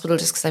different hospital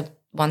just because I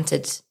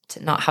wanted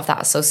to not have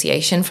that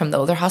association from the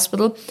other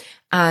hospital.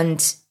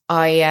 And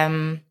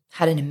I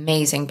had an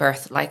amazing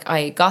birth. Like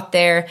I got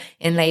there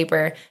in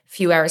labour. A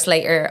few hours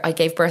later, I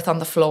gave birth on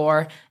the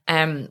floor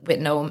with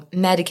no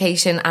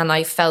medication. And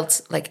I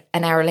felt like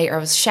an hour later, I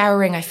was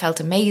showering. I felt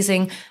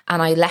amazing.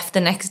 And I left the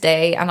next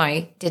day, and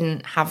I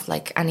didn't have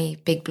like any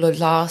big blood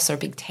loss or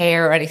big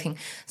tear or anything.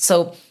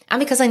 So, and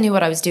because I knew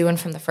what I was doing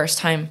from the first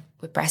time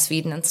with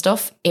breastfeeding and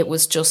stuff, it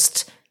was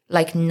just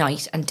like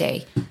night and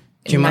day.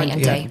 Do you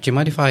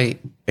mind if I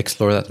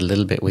explore that a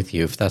little bit with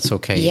you, if that's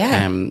okay?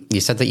 Yeah. You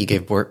said that you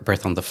gave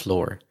birth on the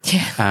floor.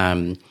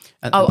 Yeah.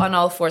 On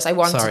all fours. I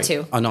wanted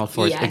to. On all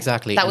fours, yeah.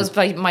 Exactly. That was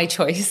my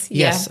choice.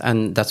 Yes, yeah.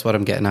 and that's what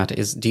I'm getting at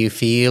is, do you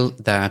feel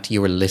that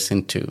you were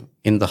listened to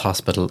in the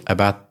hospital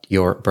about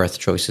your birth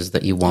choices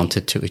that you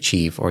wanted to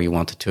achieve or you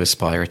wanted to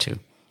aspire to?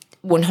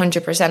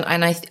 100%.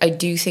 And I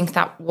do think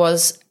that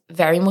was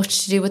very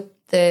much to do with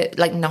the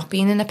not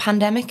being in a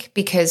pandemic,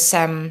 because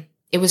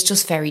it was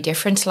just very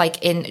different.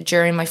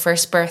 During my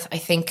first birth, I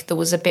think there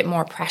was a bit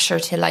more pressure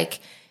to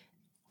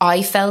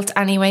I felt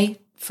anyway,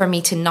 for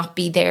me to not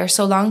be there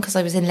so long, because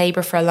I was in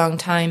labour for a long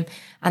time.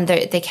 and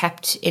they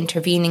kept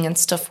intervening and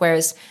stuff.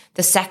 Whereas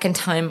the second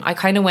time I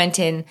kind of went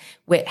in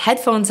with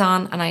headphones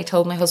on, and I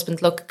told my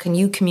husband, look, can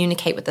you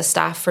communicate with the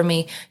staff for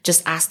me?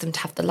 Just ask them to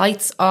have the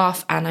lights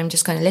off, and I'm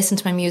just going to listen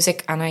to my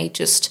music, and I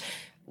just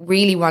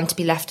really want to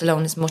be left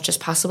alone as much as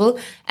possible.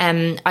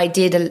 I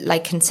did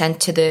consent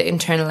to the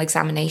internal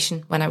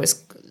examination when I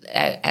was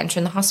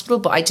entering the hospital,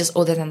 but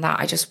other than that,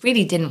 I just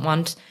really didn't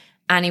want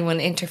anyone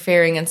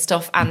interfering and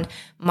stuff. And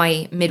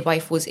my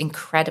midwife was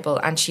incredible,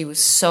 and she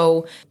was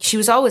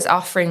always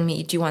offering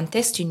me, do you want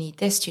this? Do you need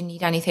this? Do you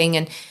need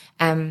anything?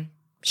 And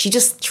she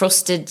just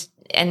trusted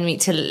in me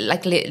to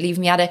leave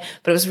me at it.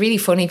 But it was really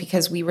funny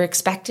because we were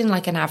expecting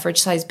like an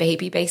average size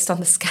baby based on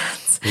the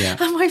scans. Yeah.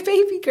 And my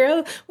baby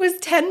girl was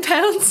 10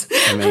 pounds.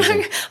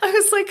 Amazing. I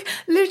was like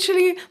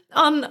literally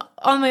on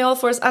my all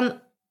fours. And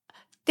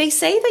they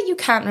say that you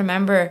can't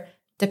remember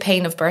the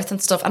pain of birth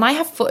and stuff. And I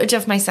have footage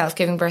of myself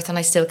giving birth, and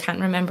I still can't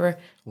remember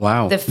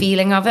the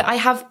feeling of it. I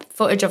have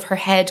footage of her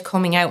head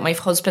coming out. My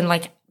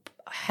husband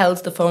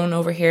held the phone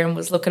over here and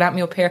was looking at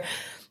me up here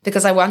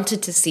because I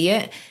wanted to see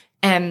it.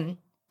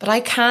 But I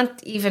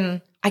can't,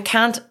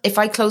 if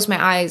I close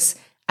my eyes,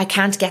 I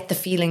can't get the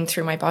feeling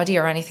through my body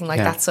or anything like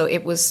that. So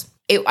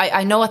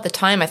I know at the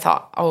time I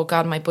thought, oh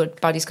God, my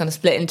body's going to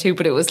split in two.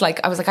 But I was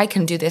like, I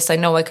can do this. I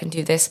know I can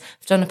do this.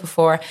 I've done it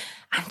before.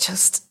 And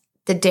just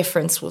the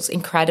difference was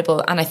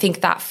incredible. And I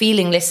think that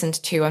feeling listened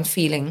to and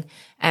feeling,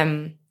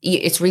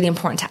 it's really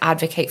important to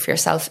advocate for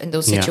yourself in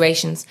those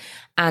situations.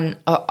 And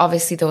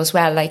obviously though as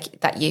well,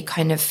 that you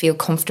kind of feel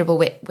comfortable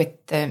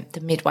with the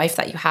midwife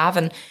that you have.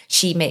 And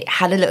she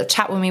had a little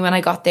chat with me when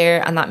I got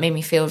there, and that made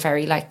me feel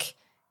very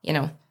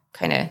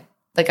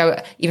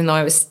even though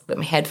I was with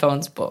my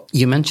headphones. But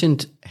you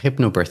mentioned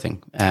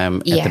hypno-birthing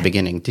at the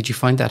beginning. Did you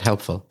find that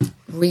helpful?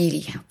 Really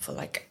helpful.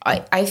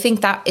 I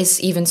think that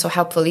is even so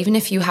helpful, even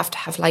if you have to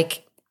have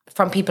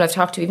from people I've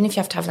talked to, even if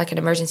you have to have an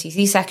emergency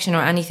C-section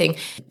or anything,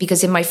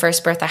 because in my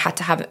first birth I had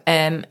to have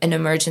an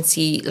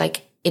emergency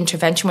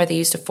intervention where they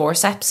used a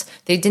forceps.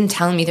 They didn't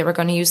tell me they were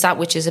going to use that,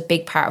 which is a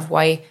big part of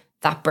why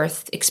that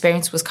birth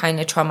experience was kind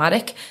of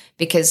traumatic,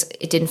 because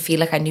it didn't feel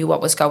like I knew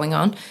what was going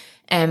on.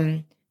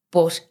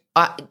 But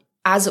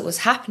as it was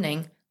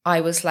happening,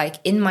 I was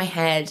in my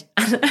head,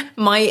 and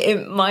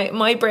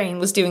my brain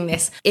was doing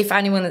this. If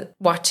anyone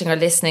watching or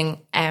listening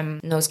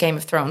knows Game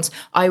of Thrones,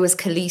 I was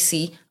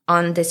Khaleesi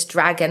on this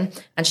dragon,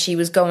 and she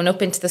was going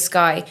up into the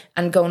sky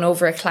and going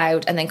over a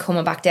cloud and then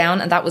coming back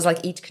down, and that was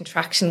each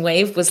contraction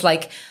wave was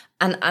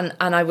and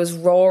I was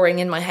roaring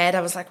in my head.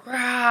 I was like,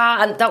 rah,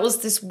 and that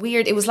was this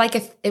weird. It was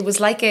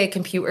like a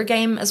computer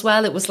game as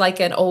well. It was like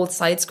an old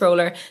side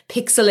scroller,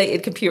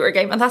 pixelated computer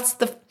game, and that's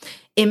the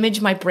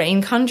image my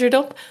brain conjured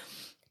up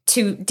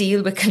to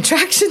deal with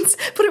contractions.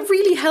 But it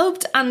really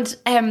helped, and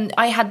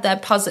I had the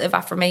positive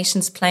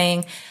affirmations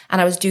playing, and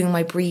I was doing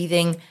my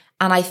breathing,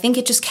 and I think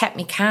it just kept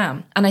me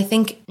calm. And I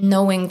think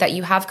knowing that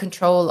you have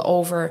control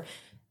over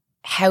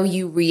how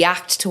you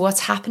react to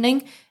what's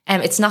happening.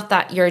 It's not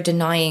that you're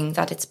denying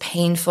that it's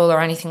painful or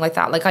anything like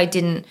that. I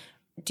didn't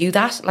do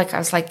that. I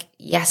was like,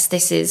 yes,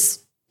 this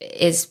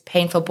is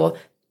painful, but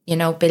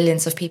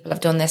billions of people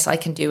have done this. I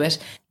can do it.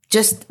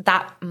 Just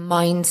that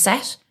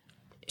mindset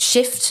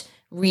shift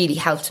really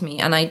helped me,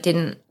 and I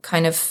didn't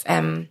kind of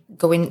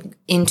go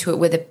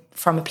into it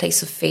from a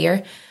place of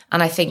fear.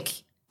 And I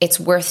think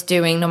it's worth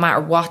doing no matter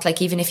what.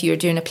 Even if you're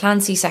doing a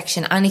planned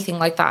C-section, anything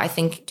like that, I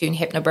think doing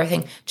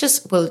hypno-birthing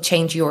just will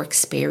change your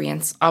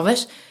experience of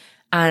it.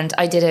 And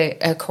I did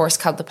a course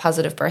called the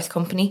Positive Birth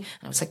Company.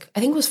 And I was I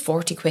think it was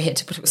 40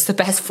 quid, but it was the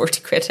best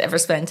 40 quid ever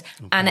spent.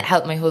 Okay. And it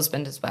helped my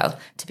husband as well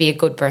to be a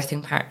good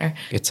birthing partner.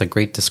 It's a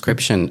great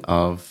description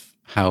of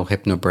how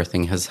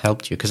hypnobirthing has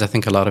helped you, because I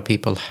think a lot of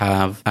people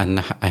have, and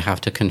I have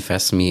to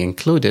confess, me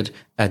included,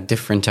 a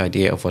different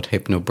idea of what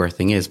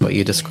hypnobirthing is, but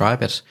you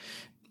describe it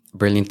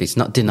brilliantly. It's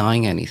not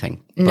denying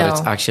anything, but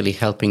it's actually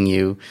helping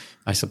you,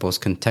 I suppose,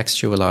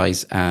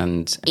 contextualize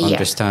and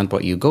understand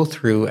what you go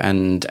through,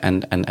 and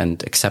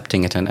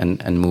accepting it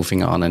and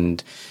moving on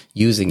and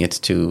using it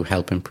to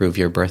help improve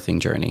your birthing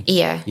journey.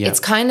 Yeah. It's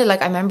kind of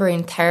I remember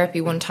in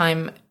therapy one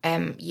time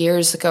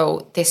years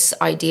ago, this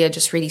idea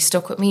just really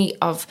stuck with me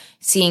of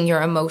seeing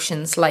your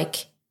emotions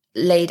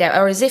laid out,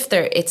 or as if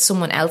it's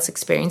someone else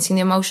experiencing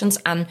the emotions,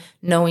 and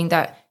knowing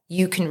that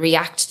you can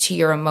react to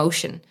your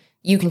emotion.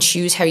 You can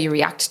choose how you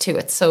react to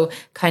it. So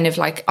kind of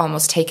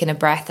almost taking a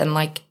breath, and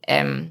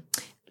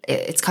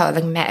it's called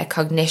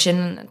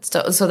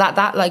metacognition. So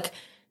that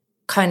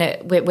kind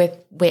of with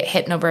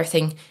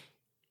hypnobirthing,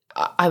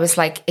 I was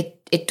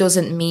it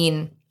doesn't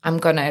mean I'm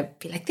going to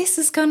be this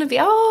is going to be,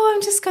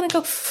 I'm just going to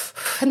go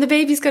and the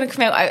baby's going to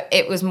come out.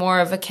 It was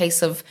more of a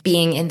case of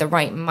being in the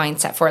right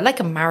mindset for it, like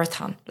a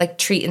marathon,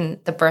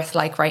 treating the birth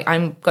right,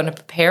 I'm going to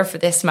prepare for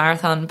this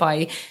marathon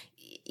by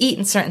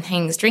eating certain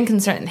things, drinking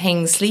certain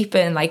things,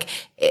 sleeping.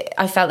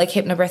 I felt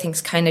hypnobirthing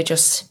is kind of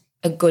just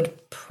a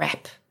good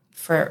prep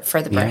for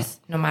the birth,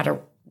 no matter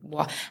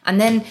what. And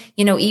then,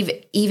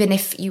 even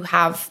if you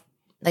have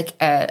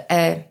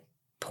a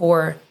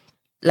poor,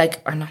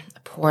 or not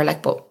poor,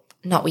 but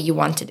not what you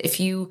wanted, if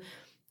you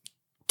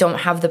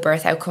don't have the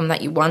birth outcome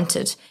that you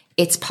wanted,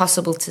 it's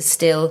possible to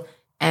still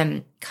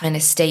kind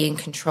of stay in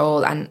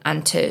control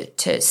and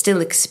to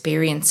still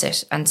experience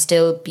it and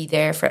still be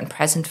there for it and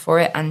present for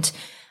it and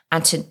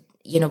to,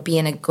 you know, be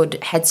in a good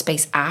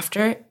headspace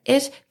after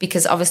it,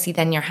 because obviously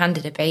then you're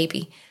handed a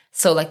baby.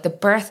 So like the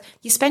birth,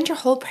 you spend your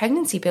whole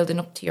pregnancy building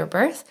up to your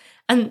birth,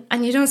 and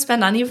you don't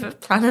spend any of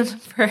it planning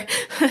for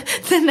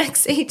the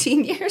next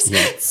 18 years. Yeah.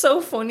 It's so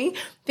funny,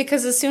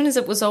 because as soon as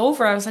it was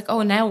over, I was like,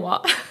 oh, now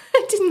what?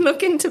 I didn't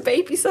look into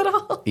babies at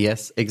all.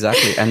 Yes,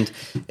 exactly. And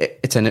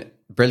it's a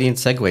brilliant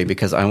segue,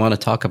 because I want to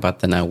talk about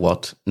the now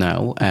what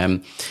now.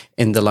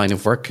 In the line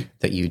of work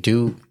that you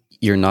do,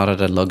 you're not at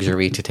a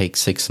luxury to take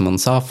 6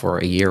 months off or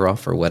a year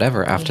off or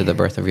whatever after the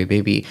birth of your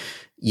baby.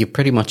 You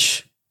pretty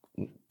much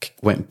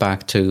went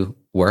back to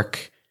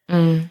work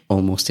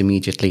almost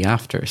immediately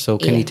after. So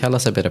can you tell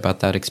us a bit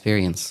about that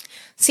experience?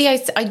 See,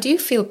 I do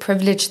feel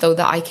privileged though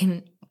that I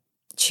can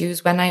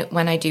choose when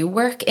I do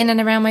work in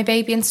and around my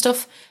baby and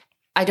stuff.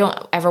 I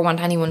don't ever want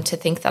anyone to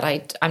think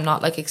that I'm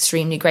not like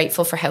extremely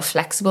grateful for how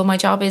flexible my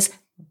job is,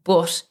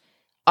 but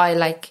I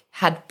like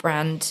had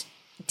brand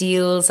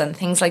deals and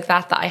things like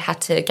that I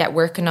had to get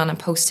working on and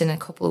post in a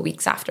couple of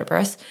weeks after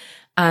birth,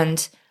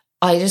 and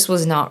I just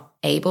was not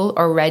able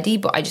or ready,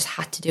 but I just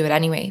had to do it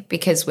anyway,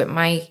 because with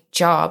my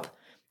job,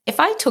 if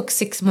I took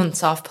 6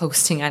 months off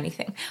posting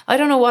anything, I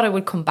don't know what I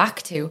would come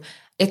back to.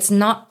 It's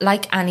not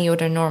like any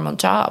other normal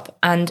job,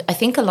 and I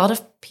think a lot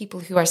of people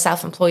who are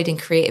self-employed in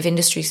creative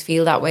industries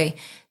feel that way,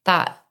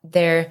 that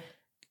they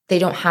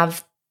don't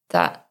have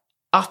that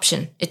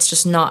option. It's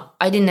just not.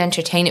 I didn't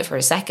entertain it for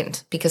a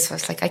second, because I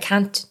was like, I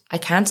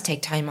can't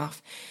take time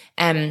off.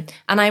 And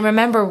I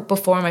remember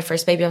before my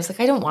first baby, I was like,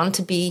 I don't want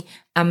to be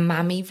a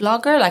mammy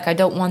vlogger. Like, I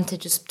don't want to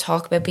just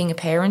talk about being a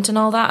parent and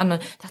all that, and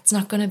that's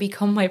not going to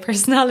become my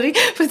personality.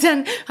 But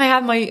then I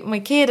had my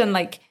kid, and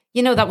like,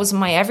 you know, that was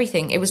my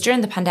everything. It was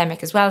during the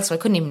pandemic as well, so I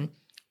couldn't even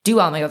do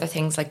all my other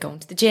things, like going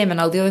to the gym and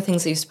all the other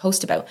things I used to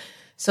post about.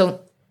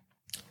 So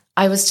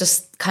I was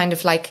just kind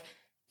of like,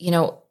 you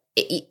know,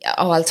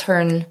 I'll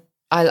turn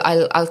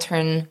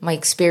my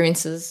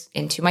experiences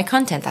into my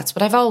content. That's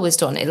what I've always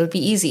done. It'll be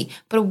easy.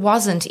 But it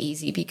wasn't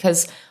easy,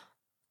 because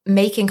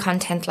making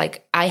content,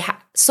 like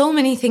so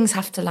many things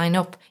have to line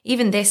up.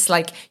 Even this,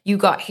 like you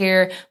got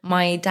here,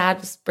 my dad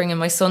was bringing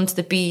my son to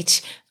the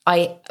beach.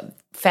 I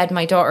fed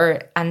my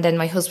daughter, and then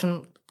my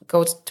husband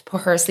goes to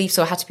put her asleep.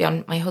 So I had to be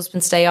on my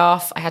husband's day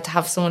off. I had to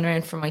have someone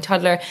around for my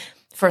toddler,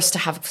 for us to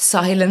have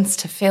silence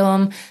to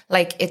film.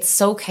 Like, it's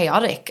so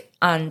chaotic,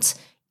 and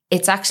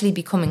it's actually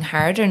becoming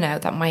harder now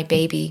that my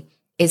baby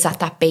is at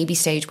that baby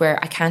stage where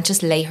I can't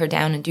just lay her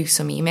down and do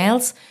some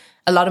emails.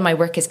 A lot of my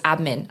work is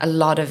admin. A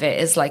lot of it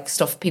is like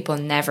stuff people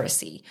never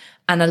see.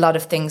 And a lot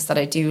of things that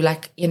I do,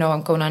 like, you know,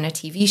 I'm going on a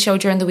TV show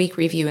during the week,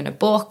 reviewing a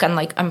book, and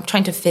like I'm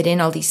trying to fit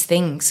in all these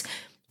things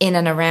in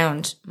and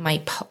around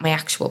my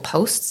actual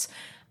posts.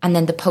 And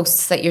then the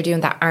posts that you're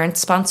doing that aren't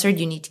sponsored,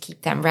 you need to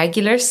keep them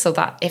regular, so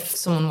that if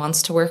someone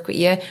wants to work with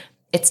you,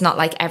 it's not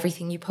like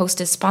everything you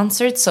post is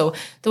sponsored. So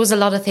there was a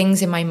lot of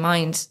things in my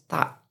mind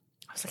that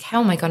I was like,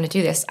 how am I going to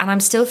do this? And I'm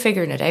still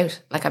figuring it out.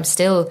 Like, I'm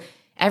still,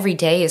 every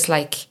day is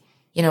like,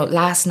 you know,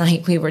 last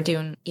night we were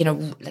doing, you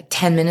know, like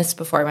 10 minutes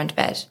before I went to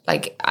bed.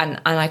 Like,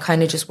 and I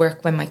kind of just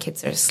work when my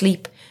kids are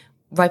asleep,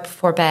 right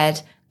before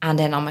bed, and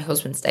then on my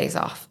husband's days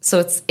off. So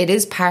it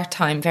is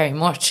part-time very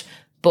much,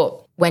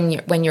 but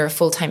when you're a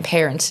full-time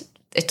parent,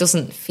 it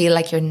doesn't feel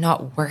like you're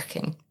not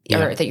working,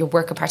 or that you're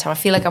working part-time. I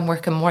feel like I'm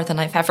working more than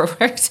I've ever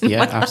worked in my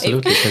life.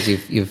 Absolutely, because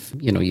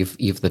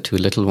you've the two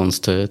little ones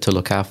to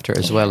look after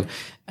as well.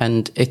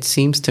 And it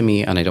seems to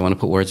me, and I don't want to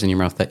put words in your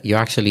mouth, that you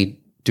actually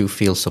do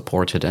feel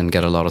supported and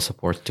get a lot of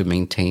support to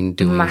maintain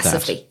doing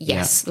massively, that.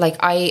 Yes. Yeah. Like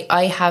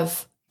I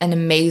have an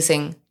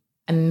amazing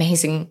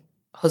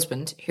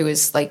husband who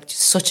is like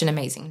such an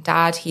amazing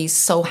dad. He's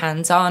so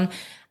hands-on.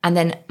 And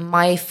then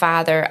my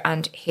father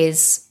and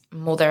his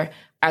mother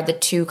are the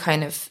two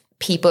kind of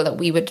people that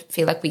we would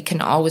feel like we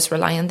can always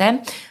rely on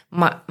them.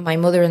 My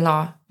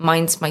mother-in-law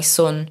minds my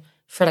son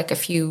for like a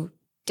few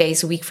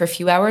days a week for a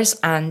few hours,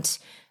 and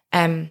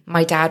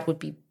my dad would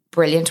be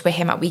brilliant with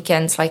him at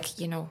weekends. Like,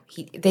 you know,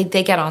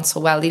 they get on so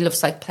well. He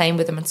loves like playing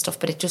with him and stuff,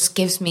 but it just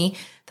gives me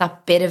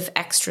that bit of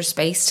extra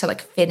space to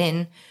like fit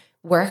in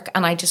work.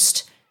 And I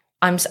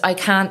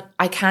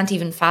can't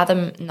even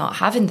fathom not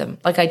having them.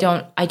 Like, I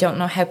don't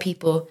know how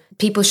people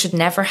should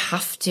never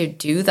have to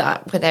do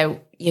that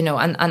without, you know,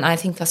 and I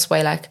think that's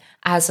why, like,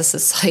 as a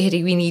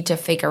society, we need to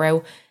figure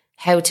out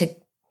how to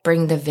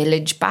bring the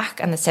village back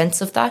and the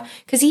sense of that.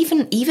 Because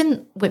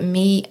even with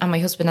me and my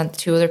husband and the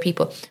two other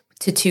people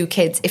to two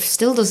kids, it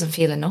still doesn't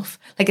feel enough.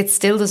 Like, it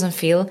still doesn't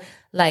feel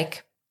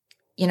like,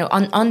 you know,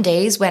 on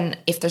days when,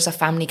 if there's a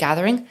family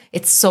gathering,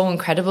 it's so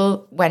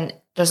incredible when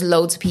there's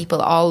loads of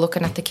people all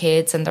looking at the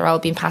kids and they're all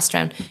being passed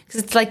around.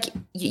 Because it's like,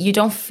 you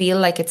don't feel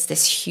like it's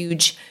this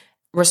huge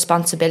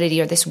responsibility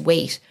or this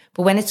weight.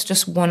 But when it's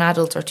just one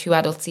adult or two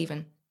adults,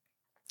 even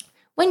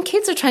when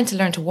kids are trying to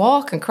learn to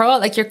walk and crawl,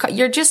 like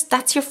you're just,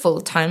 that's your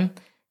full-time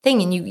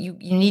thing. And you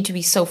need to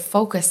be so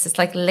focused. It's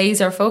like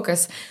laser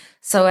focus.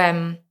 So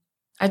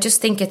I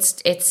just think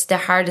it's the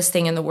hardest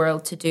thing in the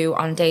world to do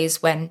on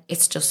days when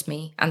it's just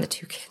me and the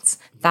 2 kids.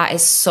 That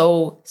is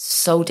so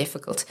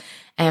difficult.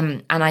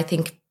 And I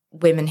think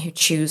women who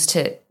choose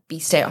to be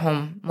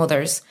stay-at-home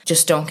mothers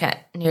just don't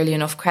get nearly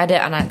enough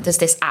credit. And there's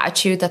this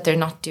attitude that they're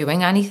not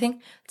doing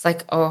anything. It's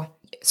like, oh,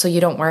 so you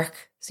don't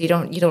work, so you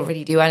don't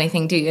really do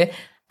anything, do you?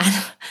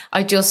 And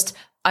I just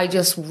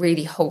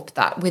really hope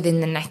that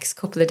within the next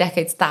couple of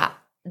decades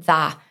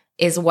that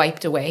is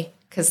wiped away,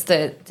 because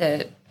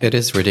it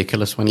is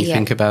ridiculous when you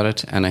think about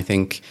it. And I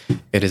think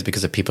it is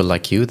because of people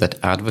like you that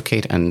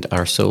advocate and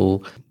are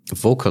so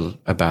vocal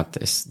about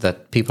this,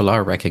 that people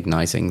are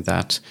recognizing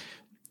that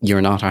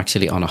you're not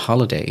actually on a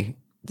holiday.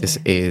 This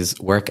is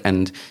work.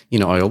 And, you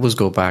know, I always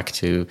go back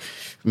to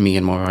me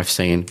and my wife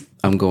saying,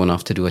 I'm going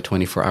off to do a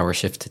 24-hour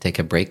shift to take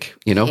a break,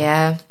 you know?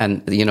 Yeah.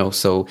 And, you know,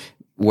 so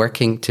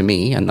working to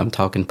me, and I'm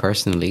talking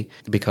personally,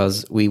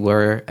 because we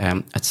were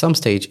at some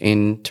stage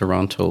in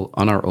Toronto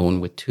on our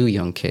own with 2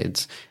 young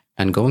kids,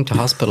 and going to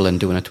hospital and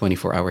doing a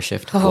 24-hour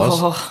shift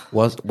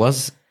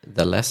was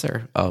the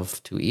lesser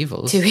of 2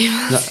 evils. 2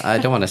 evils. No, I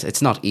don't want to.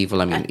 It's not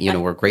evil. I mean, you know,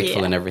 we're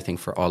grateful and everything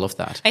for all of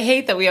that. I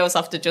hate that we always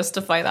have to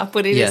justify that,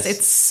 but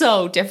it's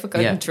so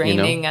difficult and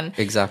draining, you know,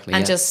 exactly,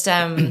 and just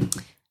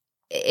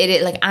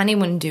it like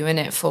anyone doing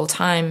it full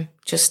time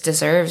just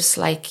deserves,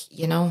 like,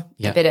 you know,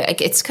 a bit of,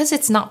 like, it's because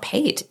it's not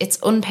paid. It's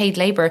unpaid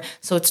labor,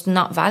 so it's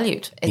not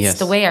valued. It's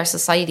the way our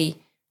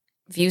society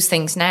views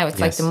things now. It's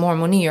like the more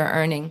money you're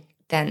earning,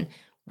 then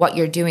what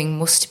you're doing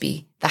must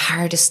be the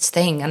hardest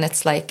thing. And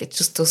it's like, it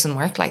just doesn't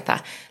work like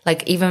that.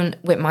 Like, even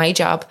with my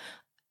job,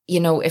 you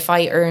know, if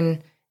I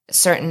earn a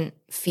certain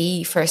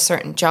fee for a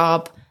certain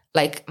job,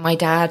 like, my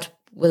dad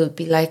will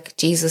be like,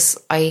 Jesus,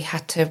 I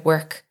had to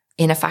work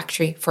in a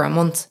factory for a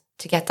month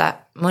to get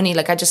that money.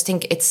 Like, I just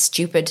think it's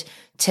stupid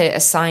to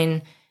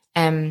assign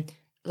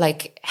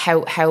like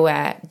how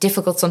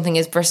difficult something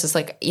is versus,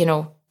 like, you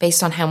know,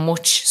 based on how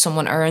much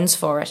someone earns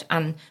for it.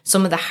 And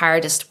some of the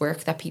hardest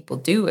work that people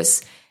do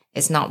is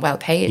not well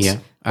paid,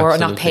 or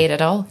not paid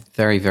at all.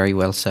 Very, very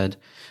well said.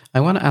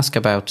 I want to ask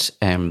about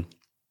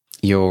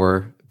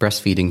your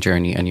breastfeeding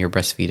journey and your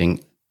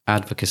breastfeeding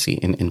advocacy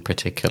in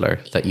particular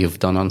that you've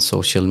done on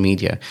social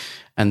media.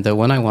 And the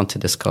one I want to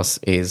discuss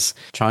is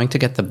trying to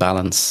get the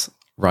balance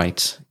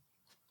right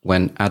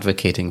when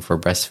advocating for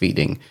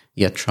breastfeeding,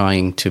 yet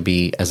trying to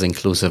be as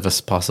inclusive as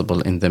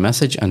possible in the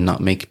message and not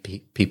make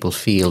people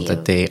feel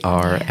that they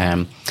are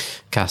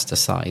cast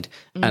aside.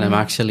 And I'm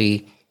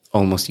actually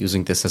almost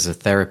using this as a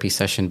therapy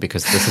session,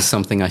 because this is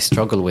something I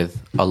struggle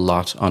with a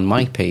lot on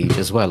my page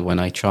as well, when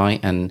I try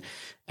and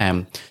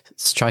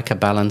strike a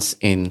balance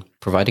in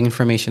providing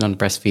information on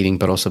breastfeeding,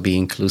 but also be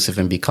inclusive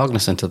and be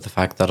cognizant of the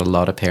fact that a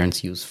lot of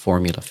parents use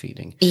formula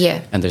feeding.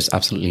 Yeah. And there's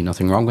absolutely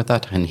nothing wrong with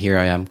that. And here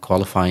I am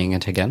qualifying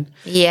it again.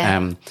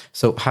 Yeah.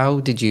 So how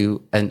did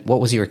you, and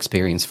what was your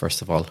experience,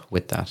 first of all,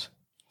 with that?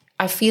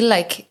 I feel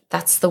like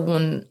that's the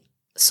one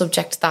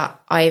subject that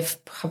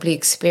I've probably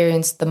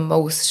experienced the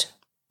most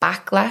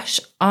backlash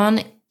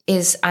on,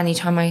 is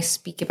anytime I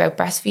speak about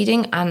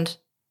breastfeeding. And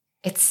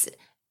it's,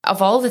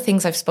 of all the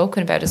things I've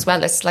spoken about as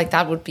well, it's like,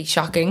 that would be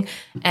shocking.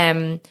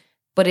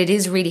 But it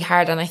is really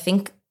hard. And I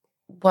think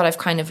what I've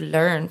kind of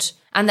learned,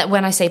 and that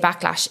when I say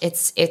backlash,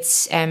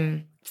 it's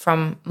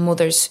from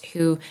mothers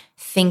who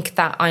think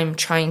that I'm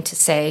trying to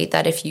say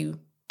that if you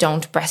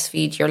don't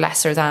breastfeed, you're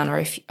lesser than,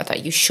 or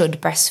that you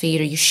should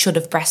breastfeed, or you should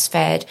have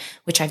breastfed,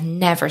 which I've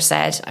never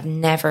said. I've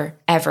never,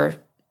 ever,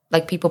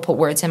 like, people put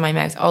words in my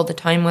mouth all the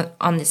time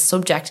on this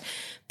subject.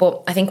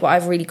 But I think what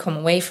I've really come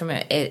away from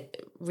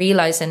it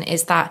realizing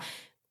is that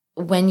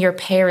when you're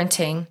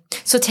parenting,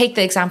 so take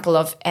the example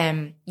of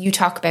you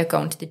talk about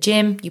going to the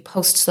gym, you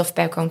post stuff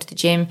about going to the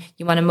gym,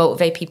 you want to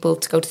motivate people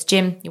to go to the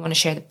gym, you want to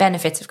share the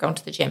benefits of going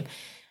to the gym.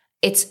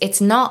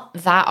 It's not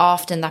that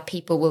often that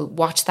people will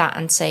watch that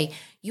and say,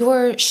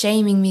 you're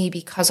shaming me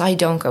because I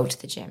don't go to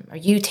the gym, or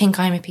you think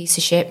I'm a piece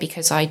of shit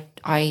because I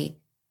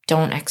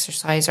don't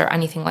exercise, or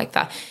anything like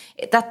that.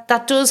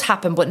 That does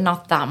happen, but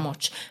not that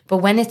much. But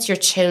when it's your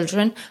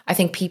children, I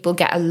think people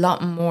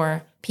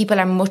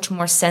are much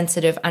more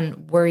sensitive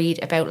and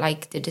worried about,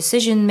 like, the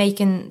decision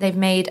making they've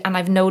made. And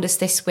I've noticed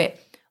this with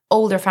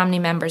older family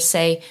members,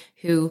 say,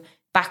 who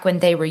back when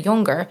they were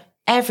younger,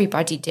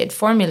 everybody did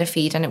formula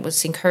feed, and it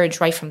was encouraged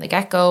right from the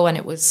get-go, and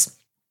it was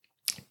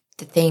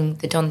the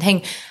done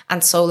thing.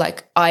 And so,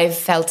 like, I've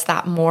felt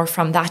that more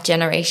from that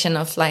generation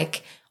of,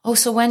 like, oh,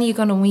 so when are you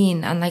going to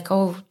wean? And, like,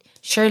 oh,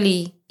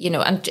 surely, you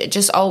know, and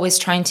just always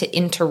trying to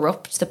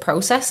interrupt the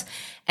process.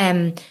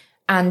 And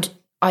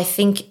I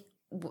think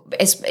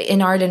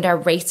in Ireland, our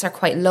rates are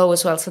quite low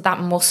as well. So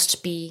that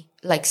must be,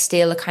 like,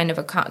 still a kind of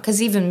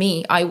because even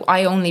me,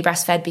 I only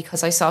breastfed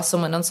because I saw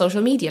someone on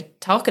social media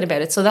talking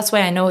about it. So that's why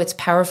I know it's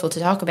powerful to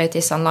talk about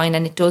this online,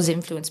 and it does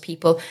influence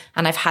people.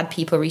 And I've had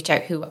people reach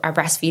out who are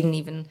breastfeeding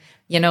even,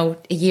 you know,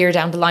 a year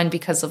down the line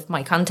because of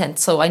my content.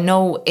 So I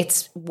know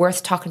it's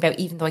worth talking about,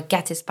 even though I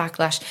get this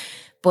backlash.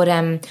 But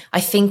I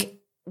think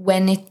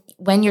when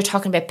you're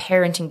talking about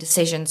parenting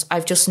decisions,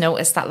 I've just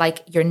noticed that,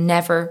 like, you're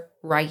never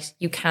right.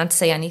 You can't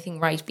say anything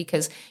right,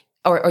 because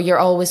or you're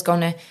always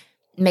going to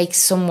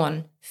makes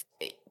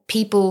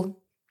people,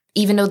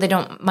 even though they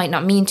might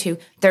not mean to,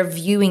 they're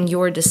viewing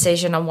your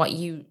decision on what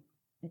you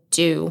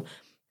do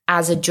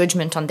as a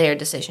judgment on their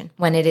decision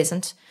when it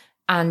isn't.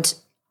 And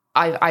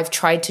I've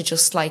tried to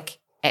just like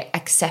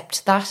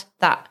accept that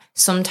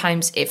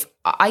sometimes if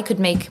I could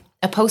make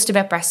a post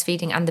about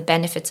breastfeeding and the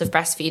benefits of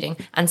breastfeeding,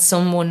 and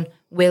someone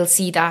will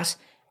see that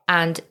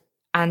and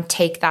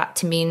take that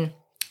to mean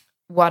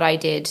what I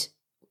did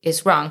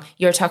is wrong.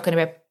 You're talking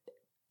about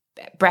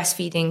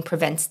breastfeeding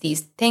prevents these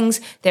things.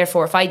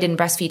 Therefore, if I didn't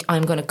breastfeed,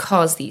 I'm going to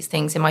cause these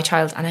things in my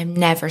child. And I've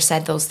never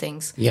said those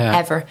things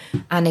ever.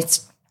 And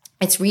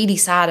it's really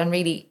sad, and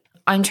really,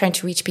 I'm trying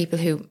to reach people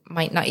who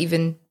might not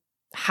even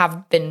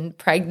have been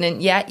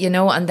pregnant yet,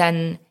 and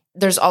then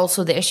there's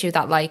also the issue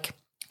that like,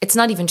 it's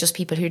not even just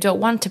people who don't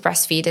want to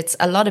breastfeed. It's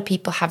a lot of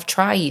people have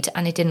tried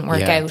and it didn't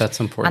work out.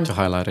 That's important to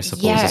highlight, I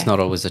suppose. It's not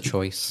always a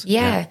choice.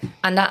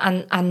 And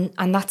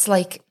that's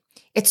like,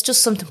 it's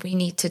just something we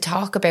need to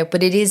talk about.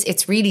 But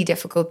it's really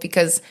difficult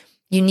because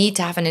you need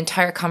to have an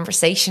entire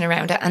conversation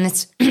around it. And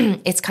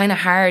it's kind of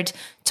hard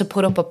to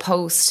put up a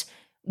post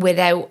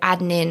without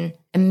adding in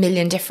a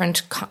million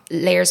different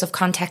layers of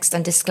context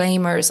and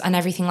disclaimers and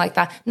everything like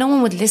that. No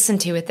one would listen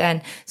to it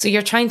then. So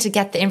you're trying to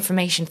get the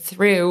information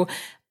through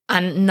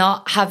and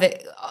not have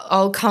it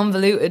all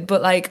convoluted,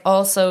 but like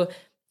also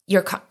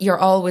you're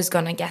always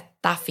going to get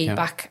that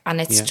feedback, and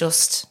it's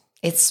just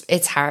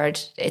it's hard.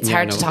 It's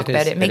hard to talk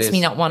about it. It makes me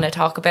not want to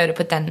talk about it,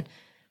 but then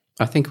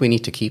I think we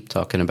need to keep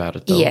talking about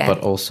it though, but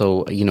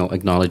also,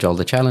 acknowledge all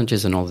the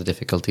challenges and all the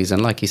difficulties.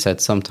 And like you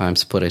said,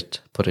 sometimes put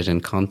it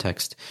in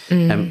context.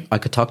 I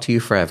could talk to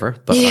you forever,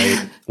 but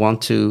I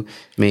want to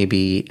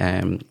maybe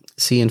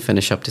see and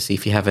finish up to see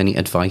if you have any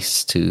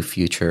advice to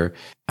future,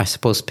 I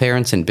suppose,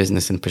 parents in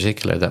business in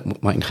particular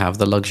that might have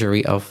the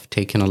luxury of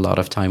taking a lot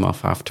of time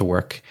off after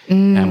work.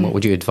 And what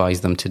would you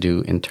advise them to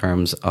do in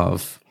terms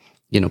of,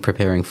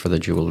 preparing for the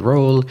dual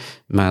role,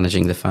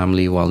 managing the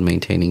family while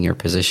maintaining your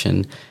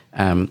position,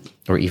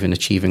 or even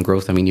achieving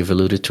growth? I mean, you've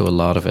alluded to a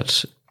lot of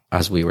it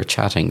as we were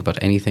chatting,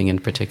 but anything in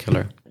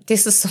particular?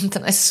 This is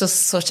something,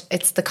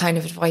 it's the kind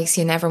of advice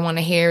you never want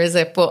to hear, is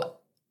it? But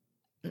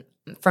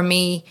for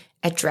me,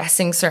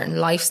 addressing certain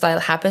lifestyle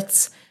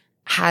habits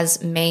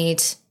has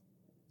made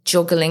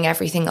juggling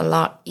everything a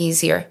lot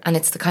easier. And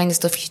it's the kind of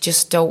stuff you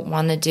just don't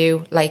want to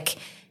do. Like,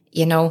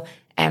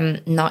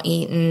 not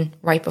eating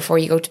right before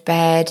you go to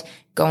bed,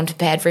 going to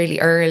bed really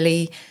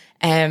early,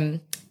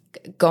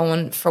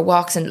 going for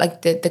walks, and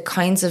like the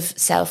kinds of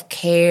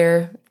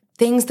self-care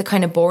things, the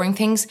kind of boring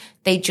things,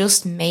 they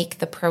just make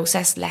the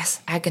process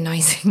less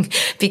agonizing.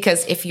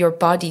 Because if your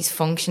body's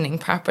functioning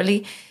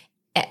properly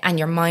and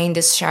your mind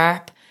is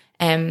sharp,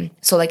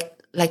 so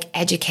like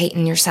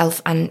educating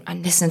yourself and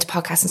listening to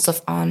podcasts and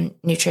stuff on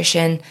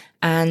nutrition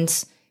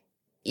and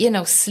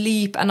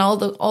sleep and all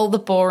the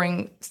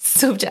boring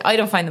subject. I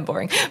don't find them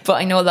boring, but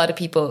I know a lot of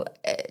people,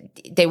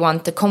 they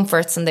want the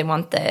comforts and they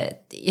want the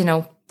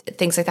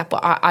things like that.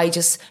 But I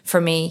just, for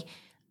me,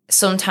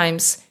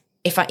 sometimes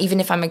even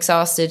if I'm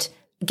exhausted,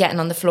 getting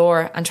on the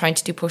floor and trying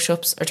to do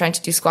push-ups or trying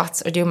to do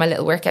squats or do my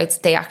little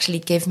workouts, they actually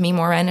give me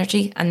more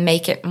energy and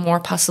make it more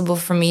possible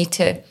for me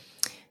to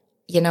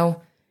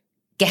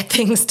get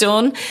things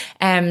done.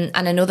 And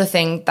another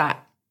thing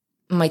that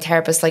my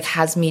therapist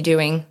has me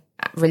doing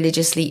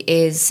religiously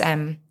is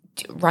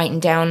writing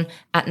down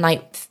at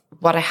night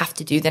what I have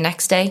to do the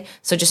next day.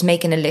 So just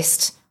making a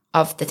list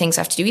of the things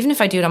I have to do, even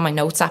if I do it on my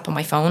notes app on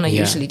my phone. I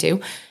usually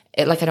do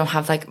it. I don't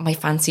have my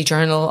fancy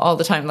journal all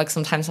the time.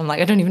 Sometimes I'm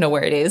I don't even know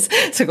where it is,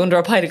 so I go under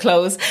a pile of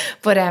clothes.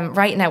 But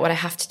writing out what I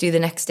have to do the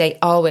next day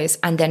always,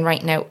 and then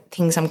writing out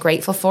things I'm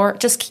grateful for,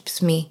 just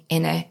keeps me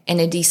in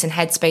a decent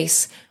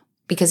headspace.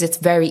 Because it's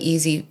very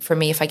easy for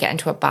me, if I get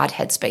into a bad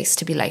headspace,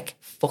 to be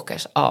fuck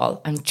it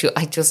all.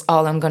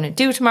 All I'm going to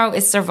do tomorrow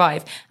is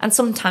survive. And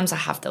sometimes I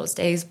have those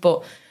days,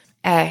 but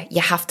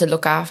you have to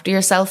look after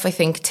yourself, I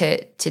think,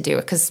 to do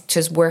it. Because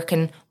just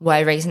working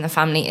while raising a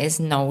family is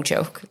no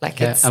joke.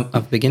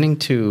 I'm beginning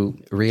to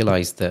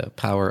realize the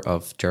power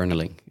of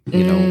journaling,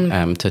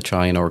 to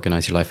try and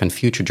organize your life, and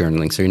future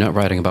journaling. So you're not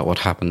writing about what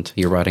happened.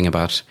 You're writing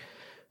about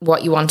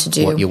what you want to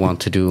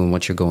do, and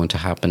what you're going to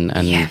happen,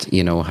 and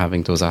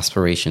having those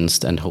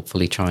aspirations and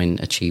hopefully try and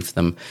achieve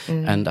them.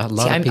 And a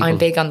lot of people, I'm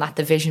big on that,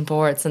 the vision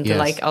boards and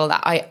all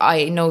that.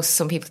 I know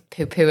some people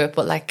poo-poo it,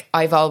 but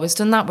I've always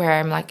done that, where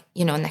I'm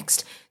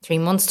next 3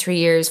 months, 3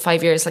 years,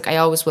 5 years, I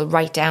always will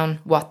write down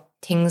what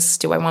things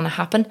do I want to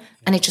happen,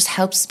 and it just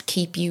helps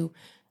keep you.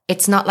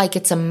 It's not like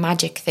it's a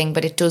magic thing,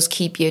 but it does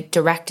keep you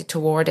directed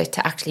toward it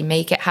to actually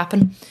make it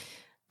happen.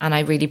 And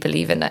I really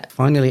believe in it.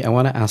 Finally, I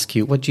want to ask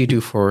you, what do you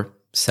do for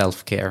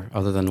self-care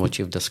other than what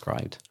you've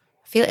described?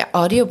 I feel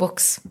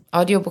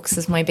audiobooks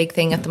is my big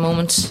thing at the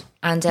moment,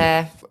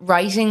 and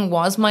writing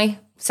was my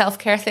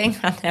self-care thing,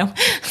 and now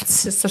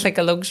it's just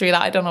a luxury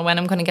that I don't know when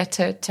I'm going to get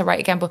to write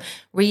again. But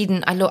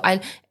reading,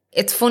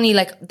 it's funny,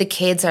 like the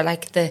kids are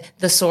like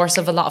the source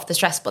of a lot of the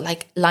stress, but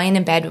like lying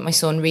in bed with my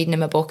son, reading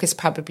him a book is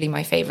probably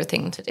my favorite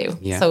thing to do.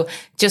 Yeah. So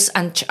just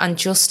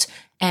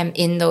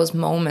in those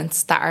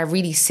moments that are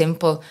really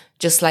simple,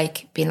 just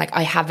like being like,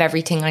 I have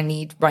everything I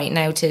need right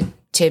now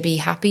to be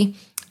happy.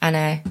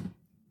 And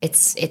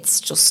it's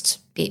just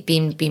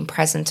being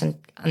present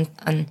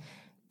and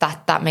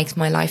that makes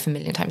my life a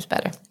million times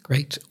better.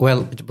 Great.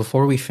 Well,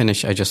 before we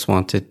finish, I just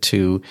wanted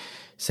to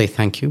say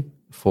thank you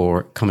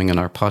for coming on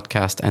our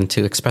podcast, and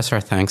to express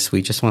our thanks,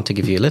 we just want to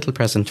give you a little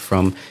present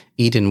from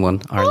Eden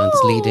One, Ireland's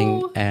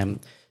leading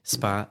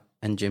spa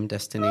and gym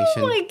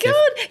destination. Oh my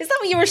God. Is that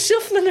what you were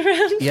shuffling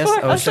around yes,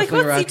 for? I was like,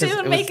 shuffling what's he around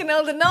doing making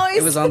all the noise?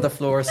 It was on the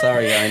floor.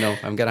 Sorry, I know.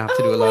 I'm going to have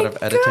to do a lot of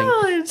editing.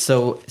 God.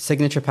 So,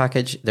 signature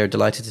package, they're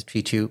delighted to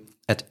treat you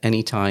at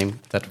any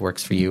time that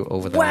works for you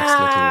over the next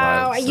little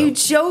while. Are you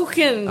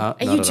joking? Are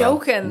you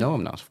joking? No,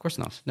 I'm not. Of course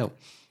not. No.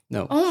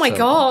 Oh my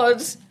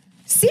God.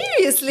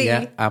 Seriously?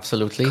 Yeah,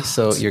 absolutely. God.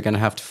 So you're going to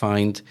have to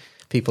find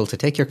people to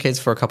take your kids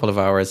for a couple of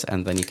hours,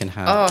 and then you can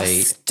have a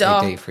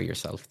day for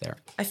yourself there.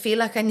 I feel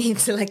like I need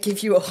to like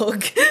give you a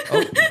hug.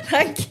 Oh.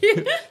 Thank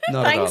you.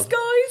 Thanks,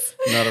 guys.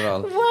 Not at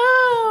all.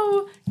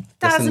 Wow.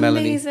 That's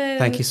Melanie, amazing.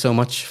 thank you so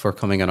much for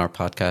coming on our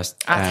podcast.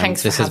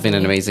 Thanks. This has been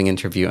an amazing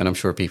interview, and I'm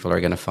sure people are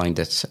going to find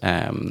it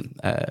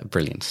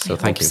brilliant. So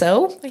thank you.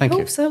 I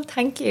hope so.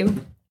 Thank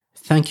you.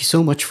 Thank you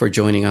so much for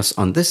joining us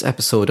on this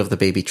episode of the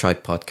Baby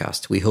Tribe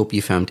podcast. We hope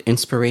you found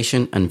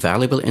inspiration and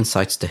valuable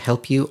insights to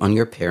help you on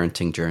your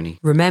parenting journey.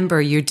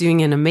 Remember, you're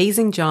doing an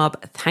amazing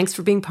job. Thanks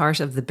for being part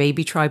of the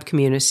Baby Tribe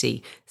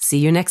community. See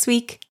you next week.